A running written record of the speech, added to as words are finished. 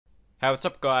Hey, what's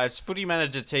up guys? Footy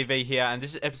Manager TV here, and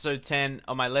this is episode 10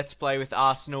 of my Let's Play with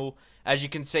Arsenal. As you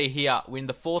can see here, we're in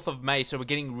the 4th of May, so we're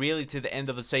getting really to the end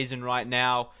of the season right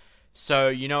now. So,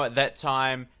 at that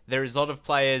time, there is a lot of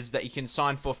players that you can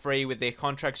sign for free with their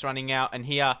contracts running out. And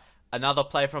here, another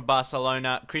player from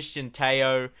Barcelona, Christian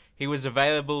Teo. He was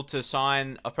available to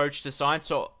sign, approached to sign,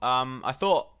 so I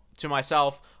thought to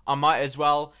myself, I might as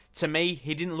well. To me,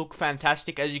 he didn't look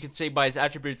fantastic, as you can see by his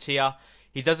attributes here.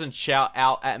 He doesn't shout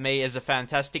out at me as a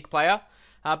fantastic player.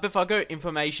 But if I go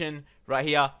information right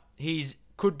here,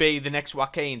 could be the next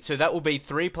Joaquin. So that will be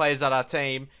 3 players at our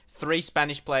team, 3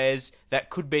 Spanish players that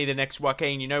could be the next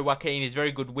Joaquin. Joaquin is a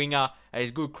very good winger, he's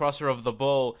a good crosser of the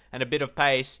ball and a bit of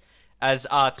pace. As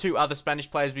 2 other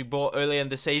Spanish players we bought earlier in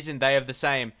the season, they have the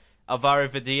same. Alvaro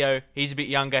Vidillo, he's a bit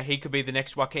younger, he could be the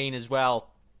next Joaquin as well.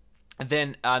 And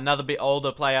then another bit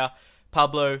older player,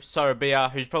 Pablo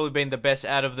Sarabia, who's probably been the best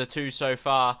out of the 2 so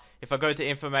far. If I go to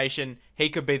information, he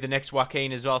could be the next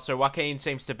Joaquin as well. So Joaquin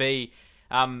seems to be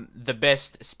the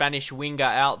best Spanish winger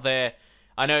out there.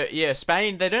 I know, yeah,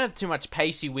 Spain, they don't have too much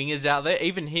pacey wingers out there.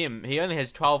 Even him, he only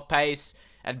has 12 pace,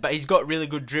 but he's got really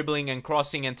good dribbling and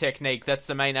crossing and technique. That's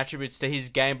the main attributes to his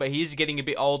game, but he is getting a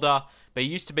bit older. But he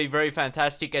used to be very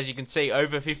fantastic, as you can see,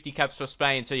 over 50 caps for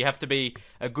Spain, so you have to be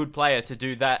a good player to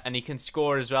do that, and he can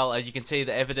score as well, as you can see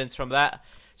the evidence from that.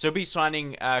 So he'll be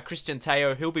signing Christian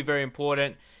Teo, he'll be very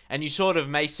important, and you sort of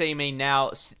may see me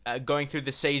now going through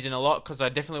the season a lot, because I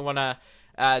definitely want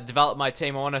to develop my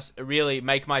team. I want to really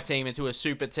make my team into a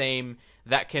super team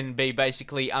that can be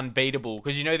basically unbeatable,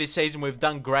 because this season we've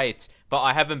done great, but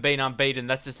I haven't been unbeaten.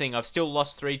 That's the thing. I've still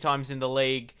lost 3 times in the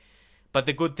league, but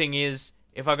the good thing is,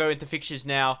 if I go into fixtures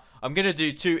now, I'm going to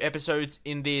do 2 episodes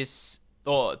in this,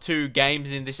 or 2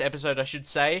 games in this episode, I should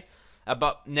say.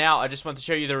 But now I just want to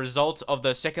show you the results of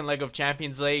the second leg of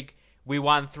Champions League. We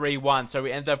won 3-1, so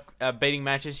we ended up beating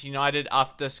Manchester United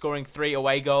after scoring 3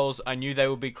 away goals. I knew they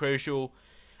would be crucial.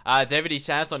 David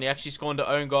Santon, he actually scored the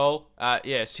own goal.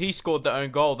 Yes, he scored the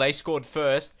own goal. They scored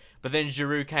first, but then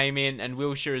Giroud came in and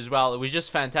Wilshere as well. It was just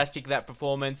fantastic, that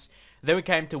performance. Then we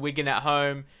came to Wigan at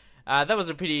home. That was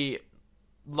a pretty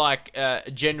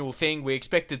general thing. We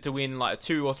expected to win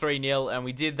 2 or 3-0, and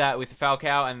we did that with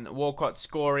Falcao and Walcott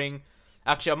scoring.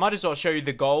 Actually, I might as well show you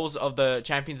the goals of the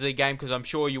Champions League game, because I'm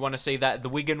sure you want to see that. The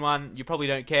Wigan one, you probably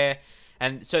don't care.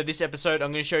 And so this episode,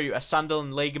 I'm going to show you a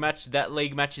Sunderland league match. That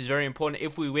league match is very important.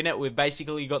 If we win it, we've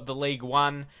basically got the league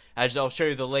won, as I'll show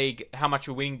you the league, how much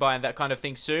we're winning by and that kind of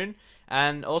thing soon.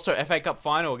 And also FA Cup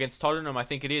final against Tottenham, I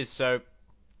think it is. So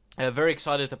very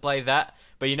excited to play that.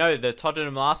 But the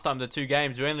Tottenham last time, the 2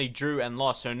 games, we only drew and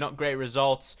lost, so not great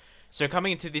results. So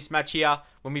coming into this match here,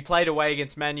 when we played away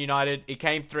against Man United, it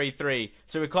came 3-3.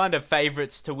 So we're kind of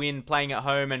favourites to win playing at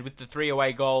home and with the 3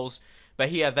 away goals. But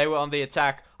here, they were on the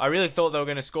attack. I really thought they were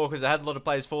going to score because they had a lot of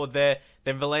players forward there.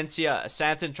 Then Valencia,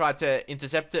 Santon tried to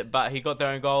intercept it, but he got their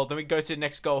own goal. Then we go to the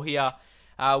next goal here,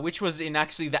 which was in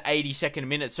actually the 82nd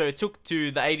minute. So it took to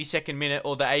the 82nd minute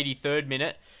or the 83rd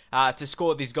minute to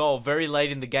score this goal very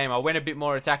late in the game. I went a bit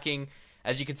more attacking,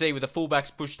 as you can see, with the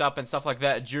fullbacks pushed up and stuff like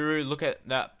that. Giroud, look at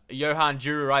that, Johan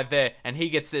Giroud right there, and he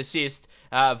gets the assist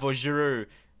for Giroud.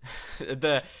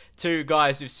 The 2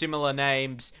 guys with similar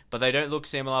names, but they don't look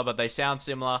similar, but they sound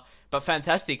similar. But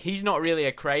fantastic. He's not really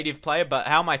a creative player, but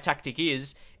how my tactic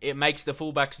is, it makes the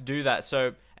fullbacks do that.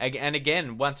 So, and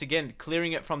again, once again,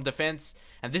 clearing it from defense.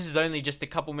 And this is only just a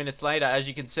couple minutes later, as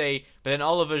you can see. But then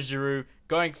Oliver Giroud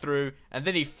going through, and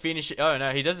then he finishes. Oh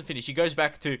no, he doesn't finish. He goes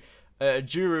back to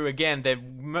Giroud again. They're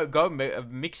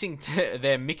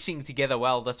mixing together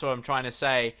well. That's what I'm trying to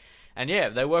say. And yeah,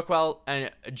 they work well. And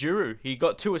Giroud, he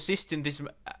got 2 assists in this.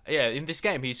 In this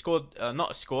game, he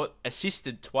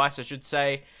assisted twice, I should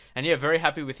say. And yeah, very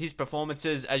happy with his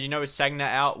performances. As you know, with Sagna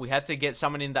out, we had to get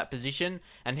someone in that position,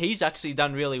 and he's actually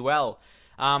done really well.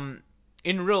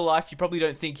 In real life, you probably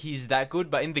don't think he's that good,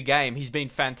 but in the game, he's been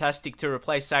fantastic to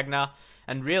replace Sagna.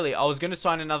 And really, I was going to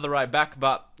sign another right back,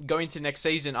 but going to next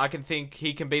season, I can think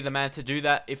he can be the man to do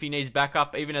that if he needs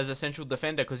backup, even as a central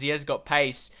defender, because he has got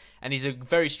pace, and he's a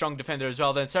very strong defender as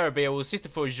well. Then Sarabia will assist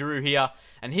for Giroud here,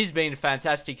 and he's been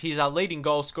fantastic. He's our leading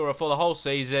goal scorer for the whole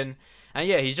season. And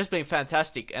yeah, he's just been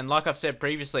fantastic. And like I've said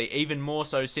previously, even more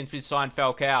so since we signed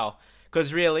Falcao.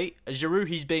 Because really, Giroud,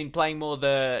 he's been playing more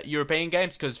the European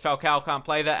games, because Falcao can't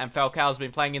play that, and Falcao's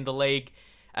been playing in the league.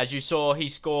 As you saw, he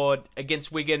scored against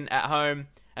Wigan at home.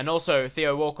 And also,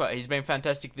 Theo Walcott, he's been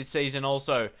fantastic this season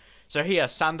also. So here,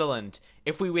 Sunderland.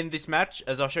 If we win this match,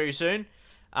 as I'll show you soon,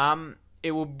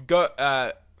 it will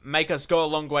make us go a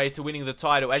long way to winning the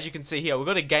title. As you can see here, we've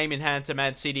got a game in hand to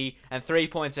Man City and 3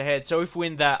 points ahead. So if we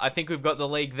win that, I think we've got the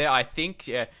league there, I think.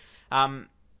 Yeah.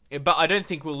 but I don't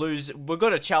think we'll lose. We've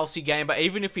got a Chelsea game, but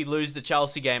even if we lose the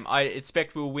Chelsea game, I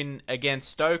expect we'll win against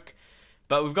Stoke.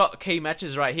 But we've got key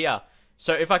matches right here.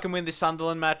 So if I can win this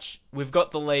Sunderland match, we've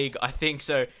got the league, I think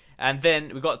so. And then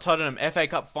we've got Tottenham FA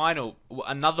Cup final,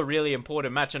 another really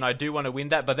important match, and I do want to win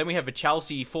that. But then we have a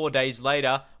Chelsea 4 days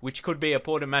later, which could be an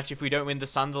important match if we don't win the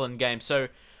Sunderland game. So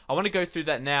I want to go through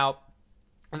that now.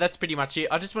 And that's pretty much it.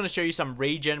 I just want to show you some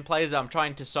regen players that I'm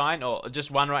trying to sign, or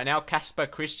just one right now, Casper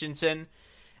Christensen.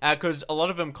 Because a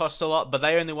lot of them cost a lot, but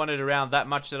they only wanted around that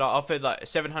much that I offered, like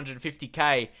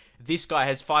 750k. This guy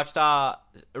has 5-star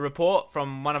report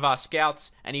from one of our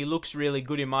scouts, and he looks really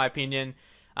good in my opinion.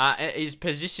 His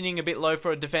positioning a bit low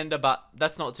for a defender, but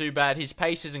that's not too bad. His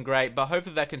pace isn't great, but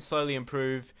hopefully that can slowly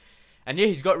improve. And yeah,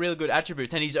 he's got really good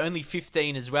attributes, and he's only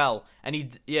 15 as well.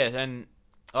 And and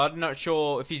I'm not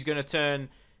sure if he's going to turn...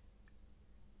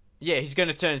 Yeah, he's going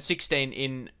to turn 16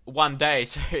 in one day,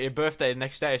 so a birthday the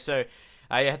next day, so...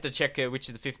 I have to check which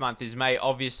of the 5th month is May,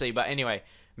 obviously. But anyway,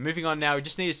 moving on now. We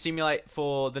just need to simulate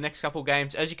for the next couple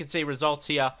games. As you can see, results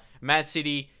here. Man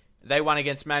City, they won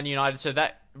against Man United. So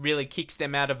that really kicks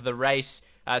them out of the race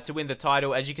to win the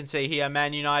title. As you can see here,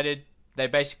 Man United, they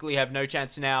basically have no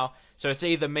chance now. So it's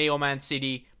either me or Man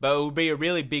City. But it would be a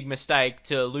really big mistake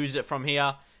to lose it from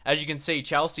here. As you can see,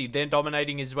 Chelsea, they're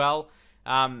dominating as well.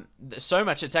 So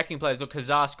much attacking players. Look,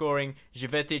 Hazard scoring,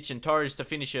 Jovetic and Torres to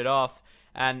finish it off.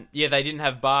 And yeah, they didn't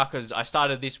have Bar because I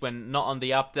started this when not on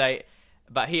the update.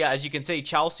 But here, as you can see,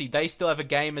 Chelsea, they still have a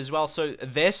game as well. So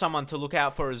they're someone to look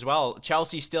out for as well.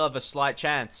 Chelsea still have a slight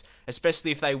chance,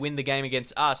 especially if they win the game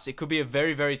against us. It could be a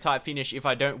very, very tight finish if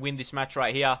I don't win this match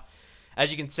right here.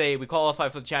 As you can see, we qualify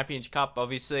for the Champions Cup,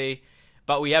 obviously.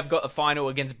 But we have got a final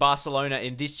against Barcelona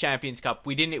in this Champions Cup.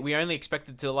 We only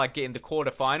expected to get in the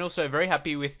quarter-final, so very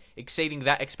happy with exceeding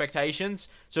that expectations.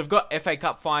 So we've got FA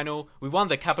Cup final, we won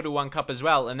the Capital One Cup as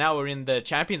well, and now we're in the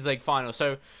Champions League final.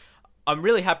 So I'm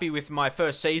really happy with my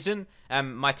first season,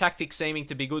 and my tactics seeming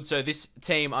to be good. So this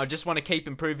team, I just want to keep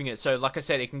improving it. So like I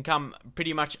said, it can come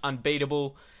pretty much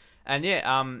unbeatable. And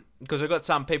yeah, because I've got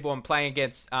some people I'm playing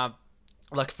against,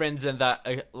 like friends and that,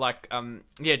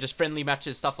 yeah, just friendly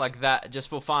matches, stuff like that, just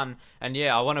for fun. And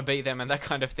yeah, I want to beat them and that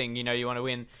kind of thing. You know, you want to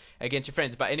win against your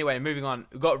friends. But anyway, moving on.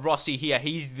 We've got Rossi here.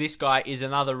 This guy is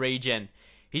another regen.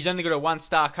 He's only got a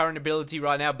 1-star current ability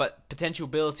right now, but potential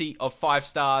ability of 5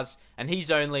 stars. And he's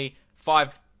only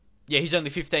 5. Yeah, he's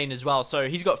only 15 as well. So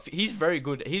he's very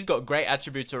good. He's got great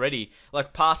attributes already,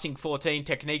 like passing 14,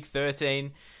 technique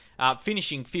 13.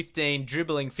 Finishing 15,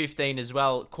 dribbling 15 as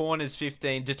well, corners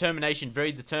 15, determination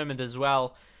very determined as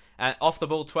well, and off the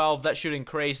ball 12, that should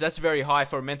increase. That's very high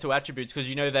for mental attributes because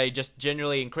you know they just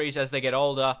generally increase as they get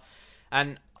older.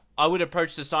 And I would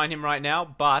approach to sign him right now,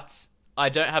 but I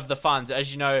don't have the funds.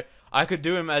 As you know, I could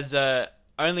do him as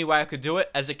only way I could do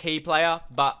it as a key player,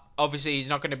 but obviously he's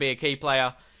not going to be a key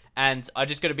player, and I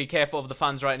just got to be careful of the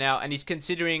funds right now. And he's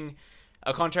considering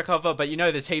a contract offer, but you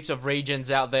know there's heaps of regions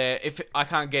out there. If I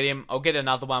can't get him, I'll get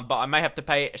another one, but I may have to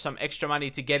pay some extra money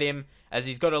to get him as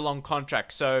he's got a long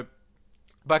contract. So,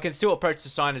 but I can still approach to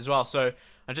sign as well. So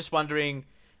I'm just wondering,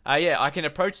 yeah, I can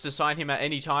approach to sign him at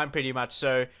any time pretty much.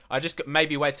 So I just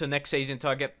maybe wait till next season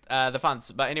till I get the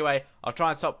funds. But anyway, I'll try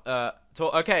and stop.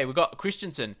 Okay, we got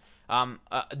Christensen.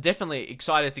 Definitely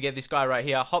excited to get this guy right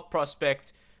here. Hot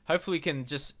prospect. Hopefully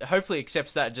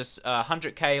accepts that just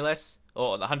 100k less.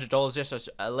 Or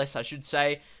 $100 less, I should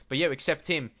say. But yeah, accept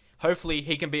him. Hopefully,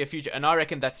 he can be a future. And I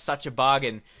reckon that's such a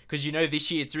bargain. Because, you know,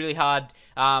 this year, it's really hard.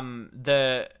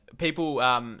 The people,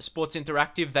 Sports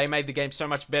Interactive, they made the game so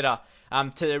much better.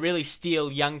 To really steal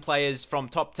young players from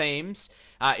top teams,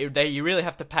 you really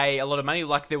have to pay a lot of money.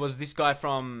 Like, there was this guy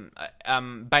from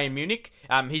Bayern Munich.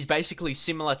 He's basically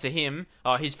similar to him.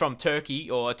 He's from Turkey,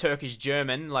 or a Turkish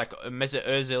German, like Mesut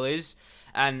Ozil is.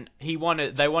 And they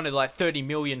wanted like 30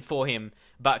 million for him.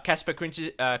 But Casper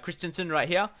Christensen right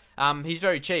here, he's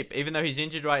very cheap. Even though he's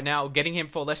injured right now, getting him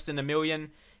for less than $1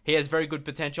 million, he has very good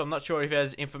potential. I'm not sure if he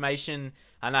has information,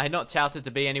 and I'm not touted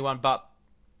to be anyone, but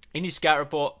in his scout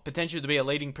report, potential to be a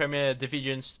leading Premier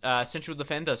Division central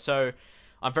defender. So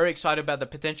I'm very excited about the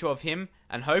potential of him,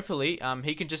 and hopefully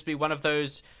he can just be one of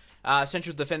those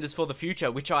central defenders for the future,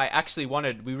 which I actually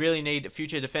wanted. We really need a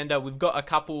future defender. We've got a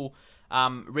couple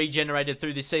regenerated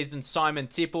through this season. Simon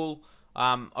Tipple.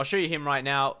 I'll show you him right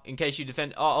now in case you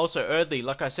defend. Oh, also Erdley.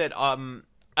 Like I said,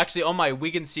 actually on my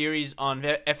Wigan series on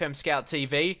FM Scout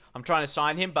TV. I'm trying to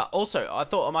sign him, but also I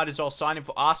thought I might as well sign him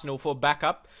for Arsenal for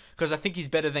backup because I think he's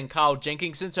better than Carl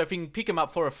Jenkinson. So if you can pick him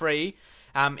up for a free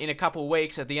in a couple of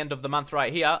weeks at the end of the month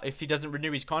right here, if he doesn't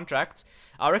renew his contract,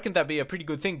 I reckon that'd be a pretty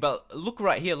good thing. But look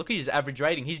right here, look at his average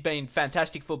rating. He's been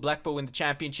fantastic for Blackpool in the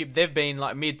Championship. They've been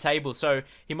like mid-table, so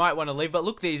he might want to leave. But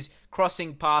look, these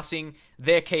crossing, passing,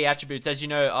 they're key attributes. As you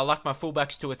know, I like my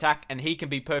fullbacks to attack, and he can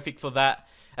be perfect for that.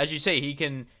 As you see,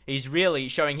 he's really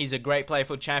showing he's a great player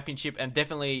for Championship and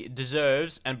definitely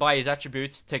deserves, and by his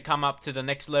attributes, to come up to the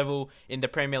next level in the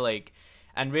Premier League.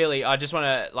 And really, I just want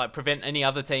to like prevent any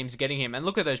other teams getting him. And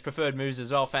look at those preferred moves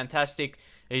as well. Fantastic.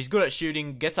 He's good at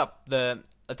shooting, gets up the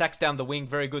attacks down the wing,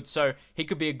 very good. So he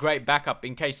could be a great backup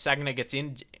in case Sagna gets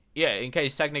in. Yeah, in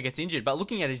case Sagna gets injured. But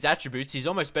looking at his attributes, he's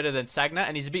almost better than Sagna,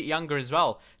 and he's a bit younger as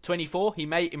well. 24, he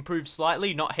may improve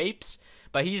slightly, not heaps,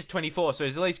 but he's 24, so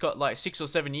he's at least got like 6 or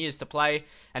 7 years to play,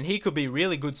 and he could be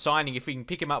really good signing if we can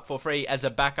pick him up for free as a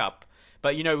backup.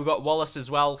 But, you know, we've got Wallace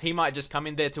as well. He might just come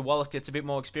in there till Wallace gets a bit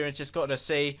more experience. Just got to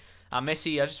see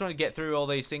Messi. I just want to get through all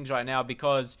these things right now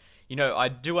because, you know, I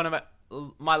do want to...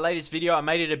 My latest video, I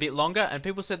made it a bit longer, and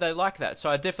people said they like that. So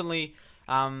I definitely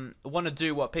want to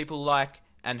do what people like,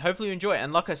 and hopefully you enjoy it.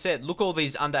 And like I said, look all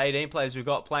these under-18 players we've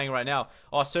got playing right now.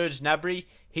 Oh, Serge Gnabry,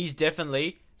 he's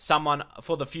definitely someone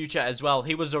for the future as well.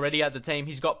 He was already at the team.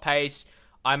 He's got pace.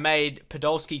 I made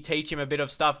Podolski teach him a bit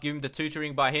of stuff, give him the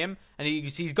tutoring by him, and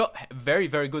he's got very,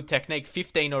 very good technique.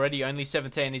 15 already, only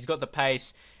 17. He's got the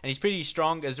pace, and he's pretty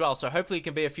strong as well. So hopefully he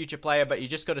can be a future player, but you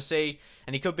just got to see,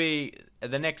 and he could be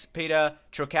the next Peter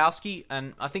Trukowski,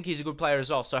 and I think he's a good player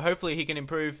as well. So hopefully he can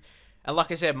improve. And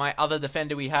like I said, my other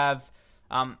defender we have...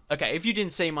 okay, if you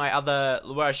didn't see my other,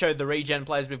 where I showed the regen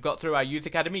players we've got through our youth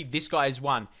academy, this guy is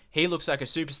one. He looks like a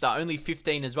superstar, only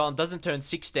 15 as well, and doesn't turn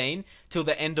 16 till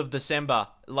the end of December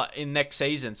in next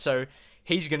season. So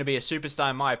he's going to be a superstar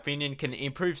in my opinion, can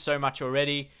improve so much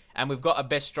already, and we've got a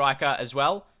best striker as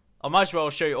well. I might as well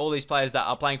show you all these players that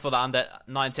are playing for the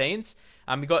under-19s.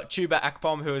 We've got Chuba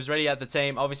Akpom, who is already at the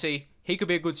team. Obviously, he could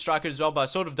be a good striker as well, but I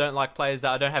sort of don't like players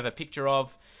that I don't have a picture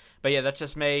of. But yeah, that's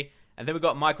just me. And then we've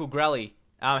got Michael Grelly.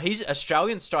 He's an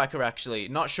Australian striker, actually.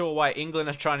 Not sure why England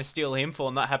are trying to steal him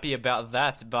for. Not happy about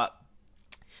that. But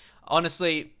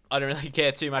honestly, I don't really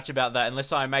care too much about that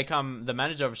unless I may come the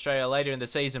manager of Australia later in the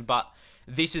season. But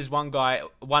this is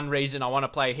one reason I want to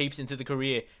play heaps into the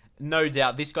career. No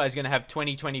doubt this guy's going to have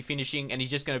 20-20 finishing, and he's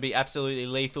just going to be absolutely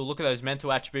lethal. Look at those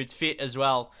mental attributes. Fit as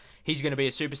well. He's going to be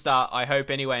a superstar, I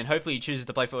hope, anyway. And hopefully he chooses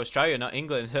to play for Australia, not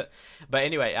England. But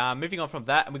anyway, moving on from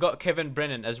that. And we've got Kevin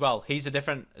Brennan as well. He's a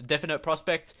definite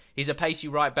prospect. He's a pacey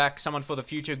right back. Someone for the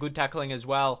future. Good tackling as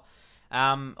well.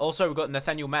 Also, we've got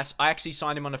Nathaniel Mass. I actually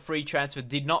signed him on a free transfer.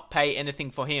 Did not pay anything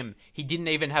for him. He didn't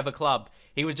even have a club.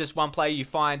 He was just one player you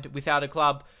find without a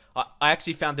club. I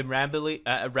actually found him randomly.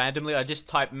 I just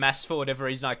typed Mass for whatever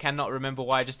reason. I cannot remember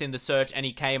why, just in the search, and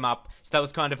he came up. So that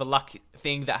was kind of a luck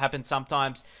thing that happens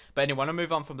sometimes. But anyway, I want to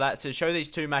move on from that to show these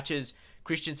two matches.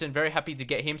 Christensen, very happy to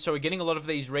get him. So we're getting a lot of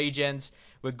these regens.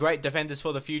 We're great defenders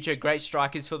for the future, great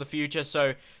strikers for the future.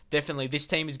 So definitely this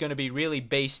team is going to be really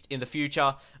beast in the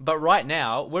future. But right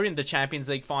now, we're in the Champions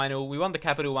League final. We won the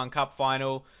Capital One Cup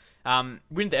final.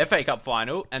 We're in the FA Cup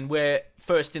final, and we're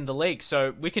first in the league,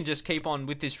 so we can just keep on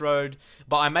with this road.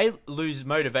 But I may lose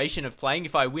motivation of playing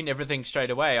if I win everything straight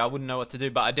away. I wouldn't know what to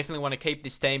do, but I definitely want to keep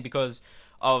this team because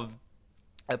of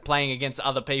playing against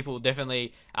other people.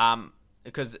 Definitely,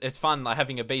 because it's fun like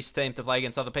having a beast team to play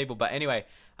against other people. But anyway,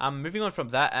 moving on from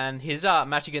that, and here's our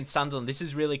match against Sunderland. This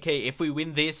is really key. If we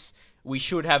win this, we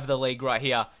should have the league right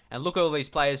here. And look at all these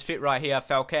players fit right here.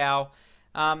 Falcao.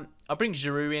 I'll bring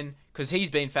Giroud in because he's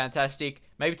been fantastic.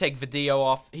 Maybe take Video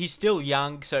off. He's still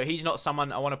young, so he's not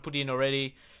someone I want to put in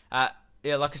already.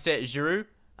 Yeah, like I said, Giroud.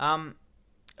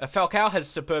 Falcao has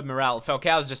superb morale.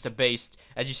 Falcao's just a beast,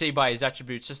 as you see by his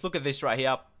attributes. Just look at this right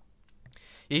here.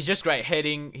 He's just great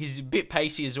heading. He's a bit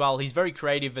pacey as well. He's very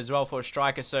creative as well for a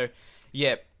striker. So,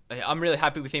 yeah, I'm really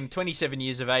happy with him. 27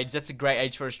 years of age. That's a great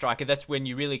age for a striker. That's when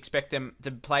you really expect them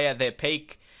to play at their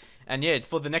peak. And yeah,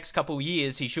 for the next couple of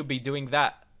years, he should be doing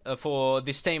that for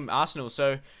this team, Arsenal.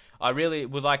 So I really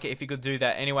would like it if he could do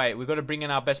that. Anyway, we've got to bring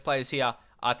in our best players here.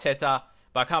 Arteta.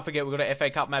 But I can't forget we've got an FA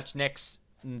Cup match next,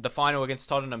 the final against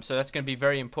Tottenham. So that's going to be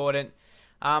very important.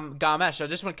 Garmash, I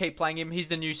just want to keep playing him. He's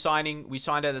the new signing we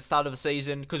signed at the start of the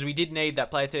season because we did need that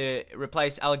player to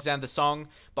replace Alexander Song.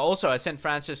 But also I sent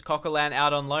Francis Coquelin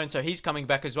out on loan, so he's coming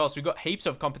back as well. So we've got heaps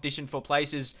of competition for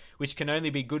places, which can only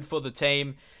be good for the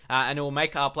team, and it will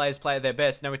make our players play at their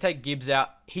best. Now we take Gibbs out.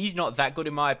 He's not that good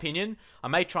in my opinion. I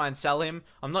may try and sell him.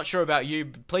 I'm not sure about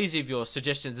you. Please leave your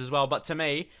suggestions as well. But to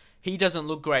me, he doesn't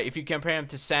look great. If you compare him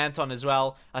to Santon as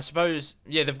well, I suppose,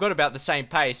 yeah, they've got about the same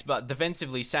pace, but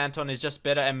defensively, Santon is just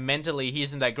better, and mentally, he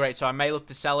isn't that great. So I may look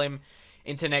to sell him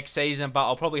into next season, but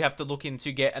I'll probably have to look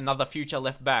into get another future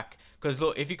left back. Because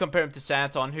look, if you compare him to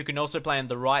Santon, who can also play on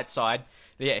the right side,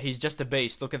 yeah, he's just a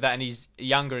beast. Look at that, and he's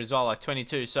younger as well, like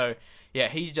 22. So yeah,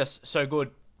 he's just so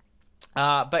good.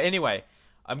 But anyway,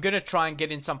 I'm going to try and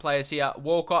get in some players here.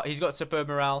 Walcott, he's got superb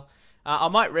morale. I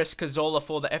might risk Cazorla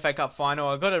for the FA Cup final.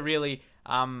 I've got to really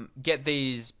get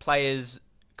these players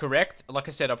correct. Like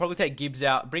I said, I'll probably take Gibbs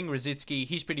out, bring Rosicki,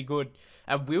 he's pretty good,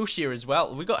 and Wilshere as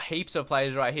well. We've got heaps of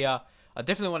players right here. I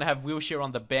definitely want to have Wilshere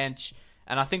on the bench,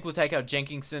 and I think we'll take out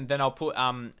Jenkinson. Then I'll put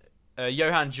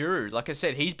Johan Juru. Like I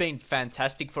said, he's been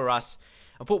fantastic for us.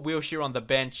 I'll put Wilshere on the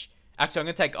bench. Actually, I'm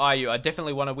going to take Ayew. I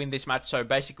definitely want to win this match, so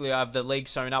basically I have the league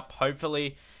sewn up,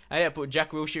 hopefully. Yeah, put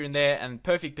Jack Wilshere in there, and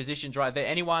perfect positions right there.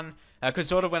 Anyone, because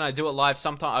sort of when I do it live,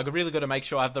 sometimes I really got to make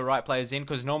sure I have the right players in,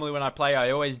 because normally when I play,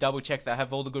 I always double check that I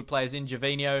have all the good players in.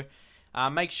 Jovino,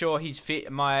 make sure he's fit.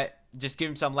 Just give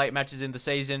him some late matches in the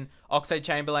season.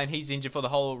 Oxlade-Chamberlain, he's injured for the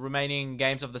whole remaining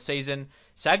games of the season.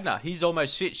 Sagna, he's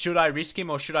almost fit. Should I risk him,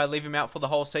 or should I leave him out for the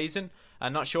whole season?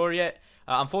 I'm not sure yet.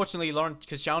 Unfortunately, Laurent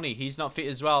Koscielny, he's not fit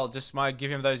as well. Just might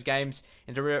give him those games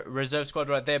in the reserve squad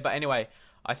right there. But anyway,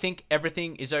 I think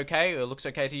everything is okay. It looks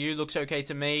okay to you. Looks okay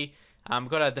to me.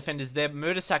 Got our defenders there.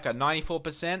 Murtasaka,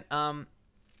 94%.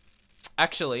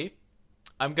 Actually,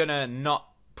 I'm going to not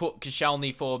put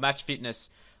Koscielny for match fitness.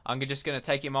 I'm just going to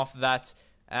take him off that,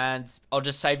 and I'll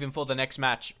just save him for the next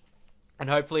match. And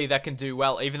hopefully that can do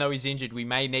well. Even though he's injured, we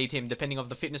may need him depending on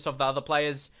the fitness of the other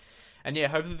players. And yeah,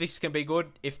 hopefully this can be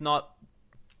good. If not,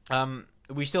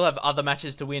 we still have other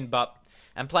matches to win, but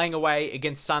I'm playing away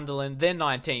against Sunderland. They're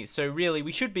 19th, so really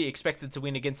we should be expected to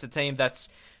win against a team that's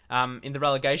in the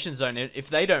relegation zone. If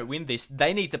they don't win this,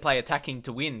 they need to play attacking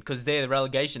to win, because they're the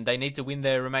relegation. They need to win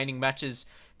their remaining matches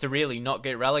to really not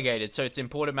get relegated. So it's an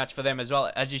important match for them as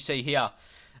well. As you see here,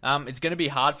 it's going to be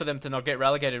hard for them to not get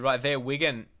relegated right there.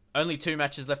 Wigan, only 2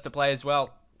 matches left to play as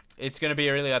well. It's going to be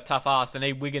really a tough ask. They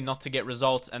need Wigan not to get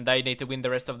results, and they need to win the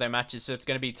rest of their matches, so it's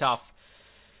going to be tough.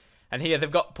 And here,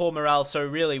 they've got poor morale, so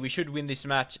really, we should win this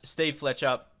match. Steve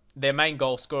Fletcher, their main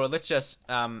goal scorer. Let's just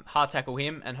hard tackle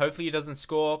him, and hopefully he doesn't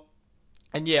score.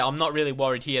 And yeah, I'm not really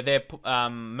worried here. Their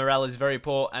morale is very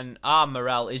poor, and our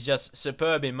morale is just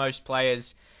superb in most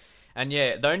players. And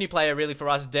yeah, the only player really for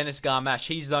us, Dennis Garmash,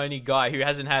 he's the only guy who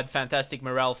hasn't had fantastic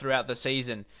morale throughout the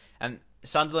season. And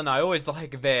Sunderland, I always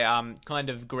like their kind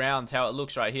of ground, how it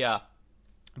looks right here.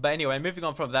 But anyway, moving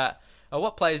on from that,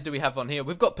 what players do we have on here?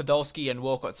 We've got Podolski and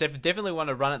Walcott. So if you definitely want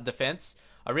to run at defense,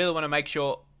 I really want to make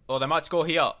sure, or they might score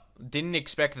here. Didn't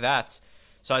expect that.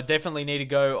 So I definitely need to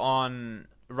go on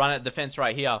run at defense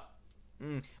right here.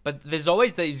 But there's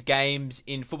always these games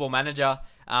in Football Manager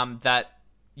that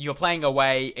you're playing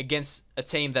away against a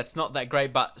team that's not that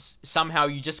great, but somehow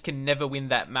you just can never win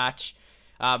that match.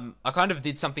 I kind of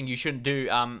did something you shouldn't do,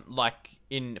 like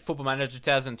in Football Manager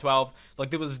 2012. Like,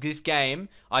 there was this game,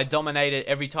 I dominated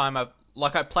every time I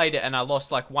played it, and I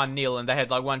lost like 1-0, and they had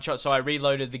like 1 shot, so I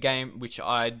reloaded the game, which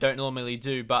I don't normally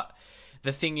do. But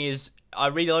the thing is, I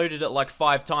reloaded it like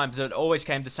 5 times, and it always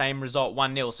came the same result,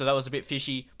 1-0, so that was a bit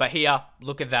fishy. But here,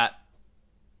 look at that.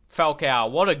 Falcao,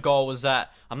 what a goal was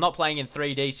that. I'm not playing in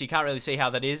 3D, so you can't really see how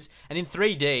that is. And in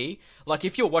 3D, like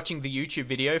if you're watching the YouTube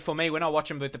video, for me, when I watch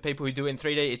them with the people who do it in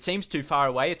 3D, it seems too far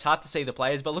away. It's hard to see the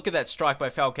players, but look at that strike by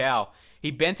Falcao.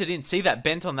 He bent it in. See that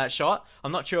bent on that shot?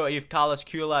 I'm not sure if Carlos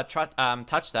Kula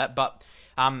touched that, but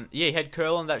yeah, he had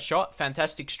curl on that shot.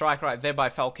 Fantastic strike right there by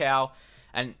Falcao,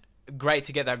 and great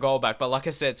to get that goal back. But like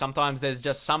I said, sometimes there's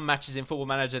just some matches in Football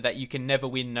Manager that you can never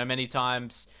win, no many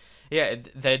times. Yeah,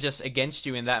 they're just against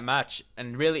you in that match.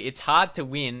 And really, it's hard to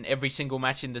win every single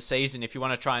match in the season if you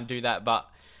want to try and do that. But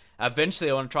eventually,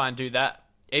 I want to try and do that.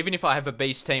 Even if I have a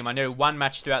beast team, I know one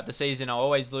match throughout the season, I'll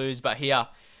always lose. But here,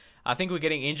 I think we're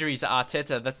getting injuries to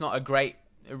Arteta. That's not a great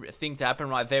thing to happen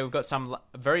right there. We've got some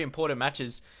very important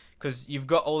matches, because you've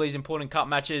got all these important cup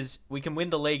matches. We can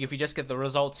win the league if we just get the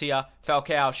results here.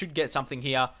 Falcao should get something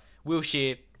here.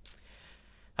 Wilshere,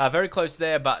 very close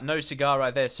there, but no cigar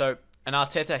right there. So, and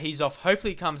Arteta, he's off.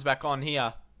 Hopefully he comes back on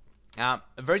here.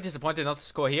 Very disappointed not to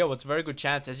score here. Well, it's a very good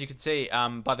chance. As you can see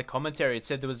by the commentary, it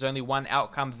said there was only one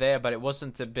outcome there, but it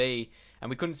wasn't to be.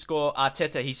 And we couldn't score.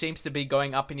 Arteta, he seems to be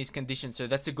going up in his condition, so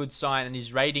that's a good sign. And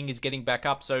his rating is getting back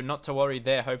up, so not to worry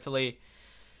there, hopefully.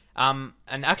 And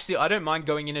actually, I don't mind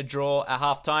going in a draw at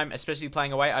halftime, especially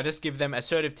playing away. I just give them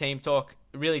assertive team talk,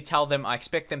 really tell them I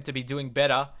expect them to be doing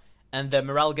better, and the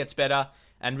morale gets better.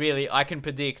 And really, I can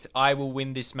predict I will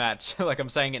win this match. Like I'm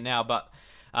saying it now, but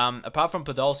Apart from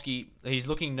Podolski, he's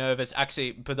looking nervous.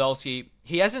 Actually, Podolski,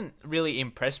 he hasn't really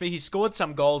impressed me. He's scored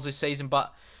some goals this season,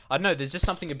 but I don't know. There's just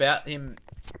something about him.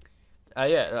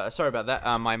 Sorry about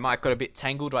that. My mic got a bit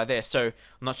tangled right there, so I'm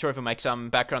not sure if it'll make some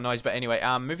background noise. But anyway,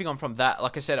 moving on from that,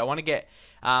 like I said, I want to get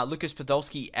Lucas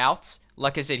Podolski out.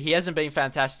 Like I said, he hasn't been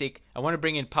fantastic. I want to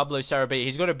bring in Pablo Sarabia.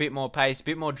 He's got a bit more pace, a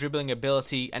bit more dribbling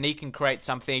ability, and he can create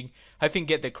something. Hopefully, he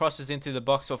can get the crosses into the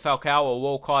box for Falcao or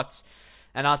Walcott.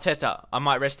 And Arteta, I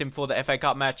might rest him for the FA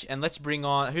Cup match. And let's bring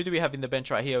on, who do we have in the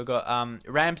bench right here? We've got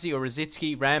Ramsey or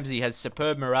Rosicky. Ramsey has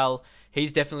superb morale.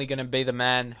 He's definitely going to be the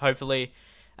man, hopefully.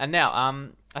 And now,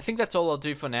 I think that's all I'll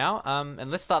do for now. And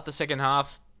let's start the second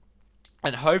half.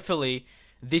 And hopefully,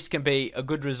 this can be a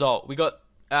good result. We got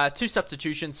 2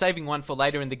 substitutions, saving one for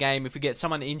later in the game. If we get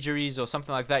someone injuries or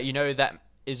something like that, you know that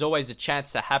is always a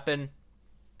chance to happen.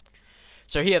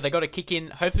 So here, they got a kick in.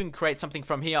 Hopefully, we can create something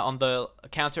from here on the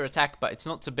counter-attack, but it's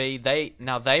not to be.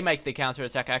 Now they make the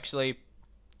counter-attack, actually.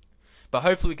 But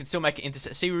hopefully, we can still make it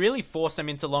intercept. See, we really force them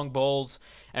into long balls,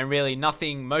 and really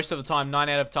nothing, most of the time, 9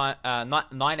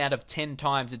 out of 10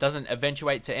 times, it doesn't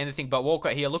eventuate to anything. But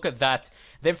Walcott here, look at that.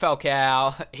 Then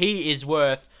Falcao, he is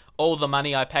worth all the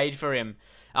money I paid for him.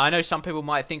 I know some people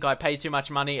might think I paid too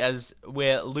much money as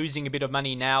we're losing a bit of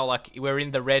money now. Like, we're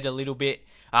in the red a little bit.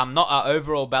 Not our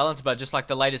overall balance, but just like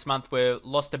the latest month, we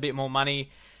lost a bit more money.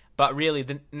 But really,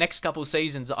 the next couple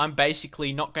seasons, I'm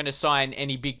basically not going to sign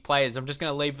any big players. I'm just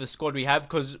going to leave the squad we have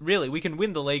because, really, we can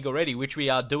win the league already, which we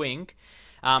are doing.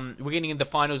 We're getting in the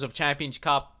finals of Champions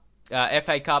Cup,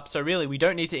 FA Cup. So, really, we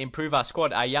don't need to improve our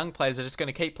squad. Our young players are just going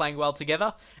to keep playing well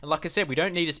together. And like I said, we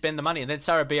don't need to spend the money. And then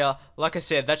Sarabia, like I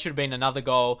said, that should have been another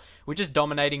goal. We're just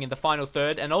dominating in the final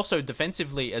third. And also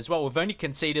defensively as well. We've only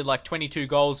conceded like 22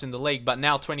 goals in the league, but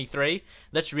now 23.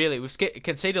 That's really, we've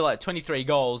conceded like 23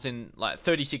 goals in like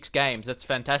 36 games. That's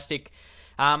fantastic,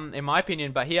 in my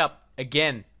opinion. But here,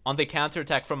 again, on the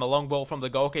counter-attack from a long ball from the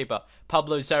goalkeeper,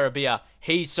 Pablo Sarabia,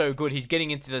 he's so good. He's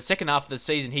getting into the second half of the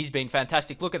season. He's been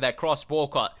fantastic. Look at that cross,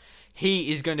 Walcott.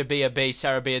 He is going to be a beast,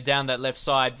 Sarabia, down that left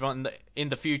side in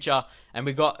the future. And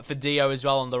we've got Fideo as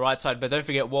well on the right side. But don't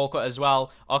forget Walcott as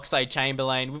well,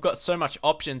 Oxlade-Chamberlain. We've got so much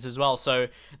options as well. So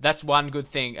that's one good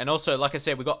thing. And also, like I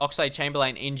said, we've got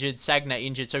Oxlade-Chamberlain injured, Sagna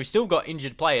injured. So we still got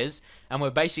injured players. And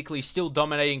we're basically still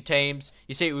dominating teams.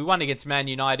 You see, we won against Man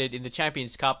United in the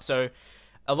Champions Cup. So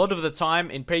a lot of the time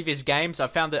in previous games, I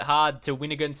found it hard to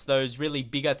win against those really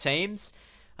bigger teams.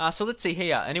 So let's see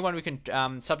here. Anyone we can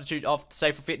substitute off to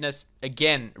save for fitness.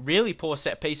 Again, really poor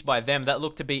set piece by them. That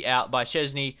looked to be out by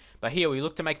Szczesny. But here we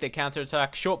look to make the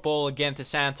counter-attack. Short ball again to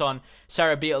Santon.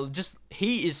 Sarabia,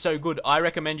 he is so good. I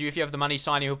recommend you, if you have the money,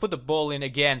 sign him. He'll put the ball in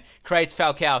again. Creates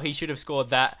Falcao. He should have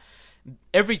scored that.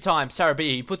 Every time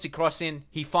Sarabia, he puts a cross in,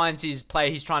 he finds his player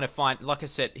he's trying to find. Like I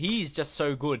said, he is just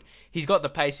so good. He's got the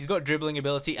pace, he's got dribbling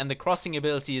ability, and the crossing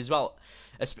ability as well.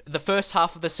 The first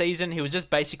half of the season, he was just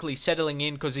basically settling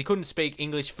in because he couldn't speak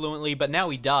English fluently, but now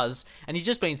he does. And he's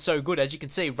just been so good, as you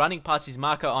can see, running past his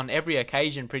marker on every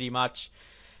occasion pretty much.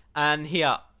 And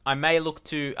here, I may look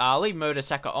to leave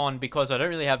Mertesacker on because I don't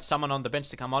really have someone on the bench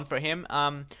to come on for him.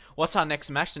 What's our next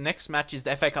match? The next match is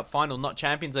the FA Cup final, not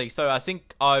Champions League. So I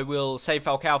think I will save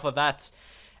Falcao for that.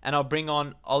 And I'll bring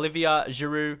on Olivier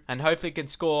Giroud and hopefully can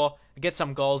score, get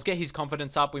some goals, get his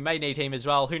confidence up. We may need him as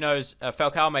well. Who knows?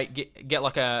 Falcao may get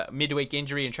like a midweek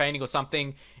injury in training or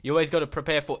something. You always got to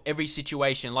prepare for every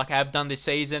situation like I have done this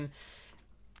season.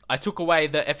 I took away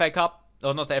the FA Cup.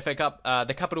 Or not the FA Cup,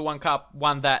 the Capital One Cup,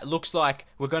 one that looks like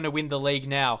we're going to win the league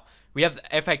now. We have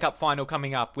the FA Cup final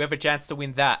coming up. We have a chance to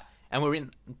win that. And we're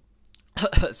in...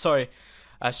 Sorry,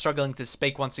 struggling to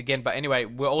speak once again. But anyway,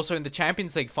 we're also in the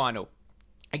Champions League final.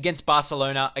 Against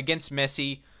Barcelona, against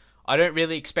Messi. I don't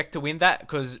really expect to win that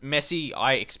because Messi,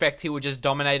 I expect he will just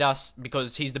dominate us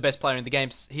because he's the best player in the game.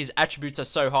 His attributes are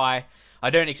so high. I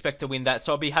don't expect to win that.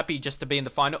 So I'll be happy just to be in the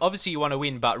final. Obviously, you want to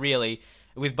win, but really...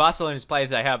 with Barcelona's players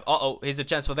they have, here's a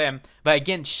chance for them. But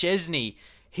again, Szczesny,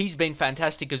 he's been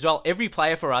fantastic as well. Every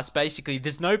player for us, basically,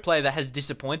 there's no player that has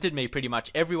disappointed me pretty much.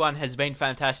 Everyone has been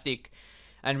fantastic.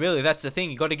 And really, that's the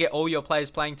thing. You got to get all your players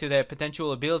playing to their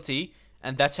potential ability,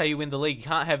 and that's how you win the league. You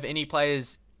can't have any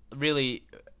players really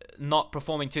not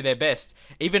performing to their best.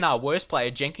 Even our worst player,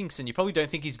 Jenkinson, you probably don't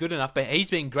think he's good enough, but he's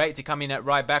been great to come in at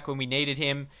right back when we needed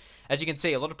him. As you can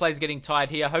see, a lot of players getting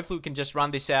tired here. Hopefully, we can just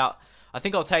run this out. I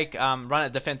think I'll take run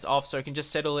at defense off so I can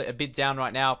just settle it a bit down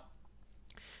right now.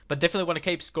 But definitely want to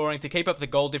keep scoring to keep up the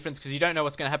goal difference because you don't know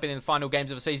what's going to happen in the final games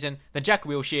of the season. Then Jack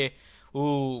Wilshere,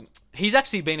 ooh, He's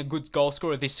actually been a good goal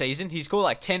scorer this season. He's scored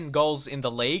like 10 goals in the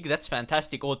league. That's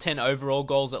fantastic. Or 10 overall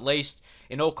goals at least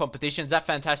in all competitions. That's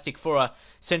fantastic for a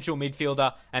central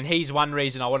midfielder. And he's one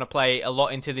reason I want to play a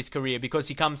lot into this career, because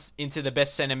he comes into the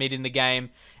best centre mid in the game.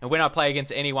 And when I play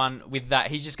against anyone with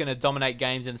that, he's just going to dominate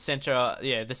games in the centre,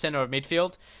 the centre of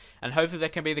midfield. And hopefully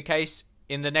that can be the case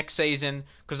in the next season,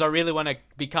 because I really want to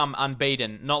become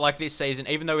unbeaten. Not like this season.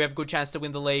 Even though we have a good chance to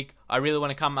win the league, I really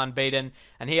want to come unbeaten.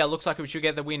 And here, looks like we should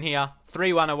get the win here.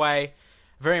 3-1 away.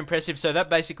 Very impressive. So that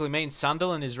basically means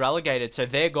Sunderland is relegated. So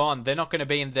they're gone. They're not going to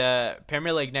be in the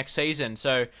Premier League next season.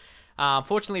 So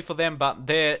unfortunately for them, but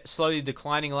they're slowly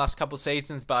declining the last couple of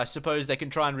seasons. But I suppose they can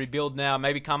try and rebuild now.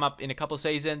 Maybe come up in a couple of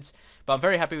seasons. But I'm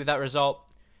very happy with that result.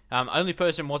 Only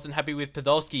person wasn't happy with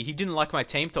Podolski. He didn't like my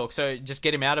team talk. So just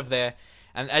get him out of there.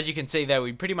 And as you can see there,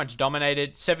 we pretty much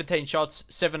dominated. 17 shots,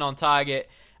 7 on target.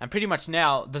 And pretty much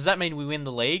now, does that mean we win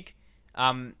the league?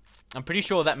 I'm pretty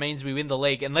sure that means we win the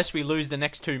league, unless we lose the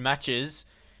next 2 matches.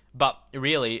 But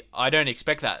really, I don't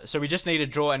expect that. So we just need a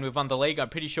draw and we've won the league. I'm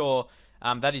pretty sure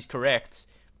that is correct.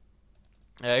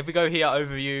 If we go here,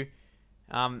 overview.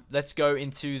 Let's go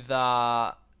into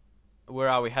the... Where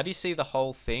are we? How do you see the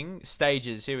whole thing?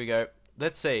 Stages. Here we go.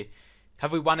 Let's see.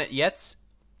 Have we won it yet?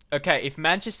 Okay, if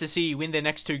Manchester City win their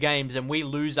next 2 games and we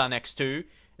lose our next 2,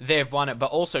 they've won it.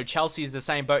 But also, Chelsea is the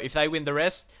same boat if they win the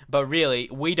rest. But really,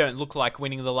 we don't look like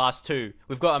winning the last 2.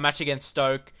 We've got a match against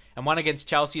Stoke and one against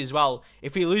Chelsea as well.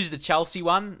 If we lose the Chelsea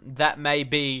one, that may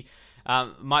be...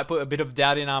 might put a bit of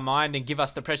doubt in our mind and give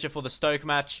us the pressure for the Stoke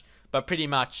match. But pretty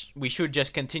much, we should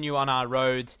just continue on our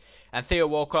roads. And Theo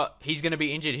Walcott, he's going to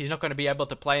be injured. He's not going to be able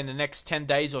to play in the next 10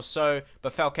 days or so.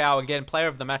 But Falcao, again, player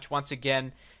of the match once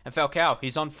again. And Falcao,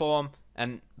 he's on form,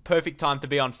 and perfect time to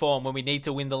be on form when we need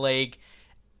to win the league.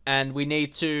 And we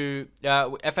need to...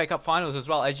 FA Cup finals as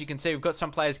well. As you can see, we've got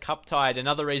some players cup-tied.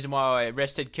 Another reason why I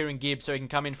rested Kieran Gibbs so he can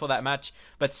come in for that match.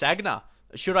 But Sagna,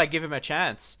 should I give him a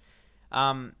chance?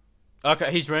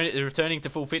 Okay, he's returning to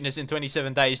full fitness in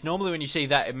 27 days. Normally when you see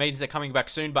that, it means they're coming back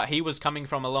soon. But he was coming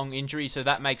from a long injury, so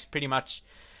that makes pretty much...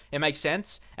 It makes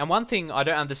sense. And one thing I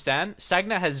don't understand,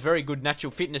 Sagna has very good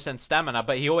natural fitness and stamina,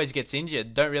 but he always gets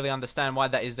injured. Don't really understand why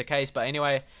that is the case. But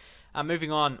anyway,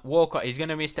 moving on. Walcott, he's going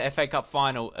to miss the FA Cup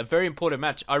final. A very important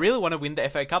match. I really want to win the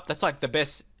FA Cup. That's like the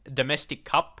best domestic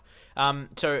cup.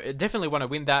 So definitely want to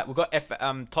win that. We've got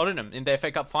Tottenham in the FA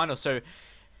Cup final. So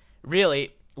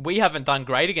really, we haven't done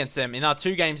great against them. In our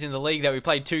 2 games in the league that we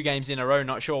played 2 games in a row.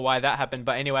 Not sure why that happened.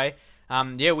 But anyway...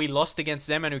 yeah, we lost against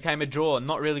them and we came a draw.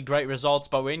 Not really great results,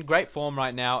 but we're in great form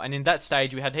right now. And in that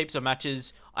stage, we had heaps of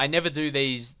matches. I never do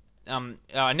these...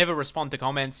 I never respond to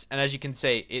comments. And as you can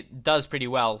see, it does pretty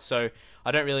well. So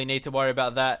I don't really need to worry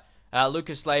about that.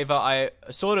 Lucas Leiva, I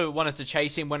sort of wanted to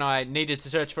chase him when I needed to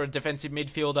search for a defensive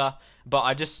midfielder. But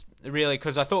I just really...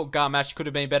 Because I thought Garmash could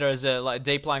have been better as a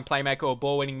deep-lying playmaker or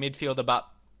ball-winning midfielder. But...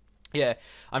 yeah,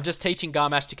 I'm just teaching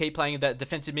Garmash to keep playing that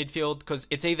defensive midfield because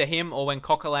it's either him or when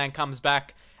Coquelin comes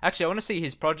back. Actually, I want to see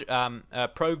his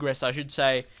progress, I should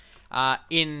say,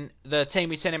 in the team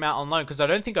we sent him out on loan because I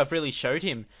don't think I've really showed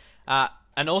him.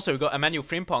 And also, we've got Emmanuel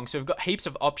Frimpong, so we've got heaps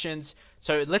of options.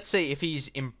 So let's see if he's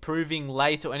improving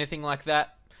late or anything like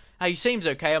that. He seems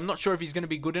okay. I'm not sure if he's going to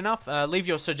be good enough. Leave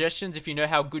your suggestions if you know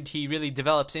how good he really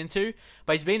develops into.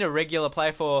 But he's been a regular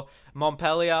player for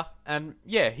Montpellier. And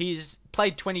yeah, he's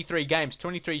played 23 games,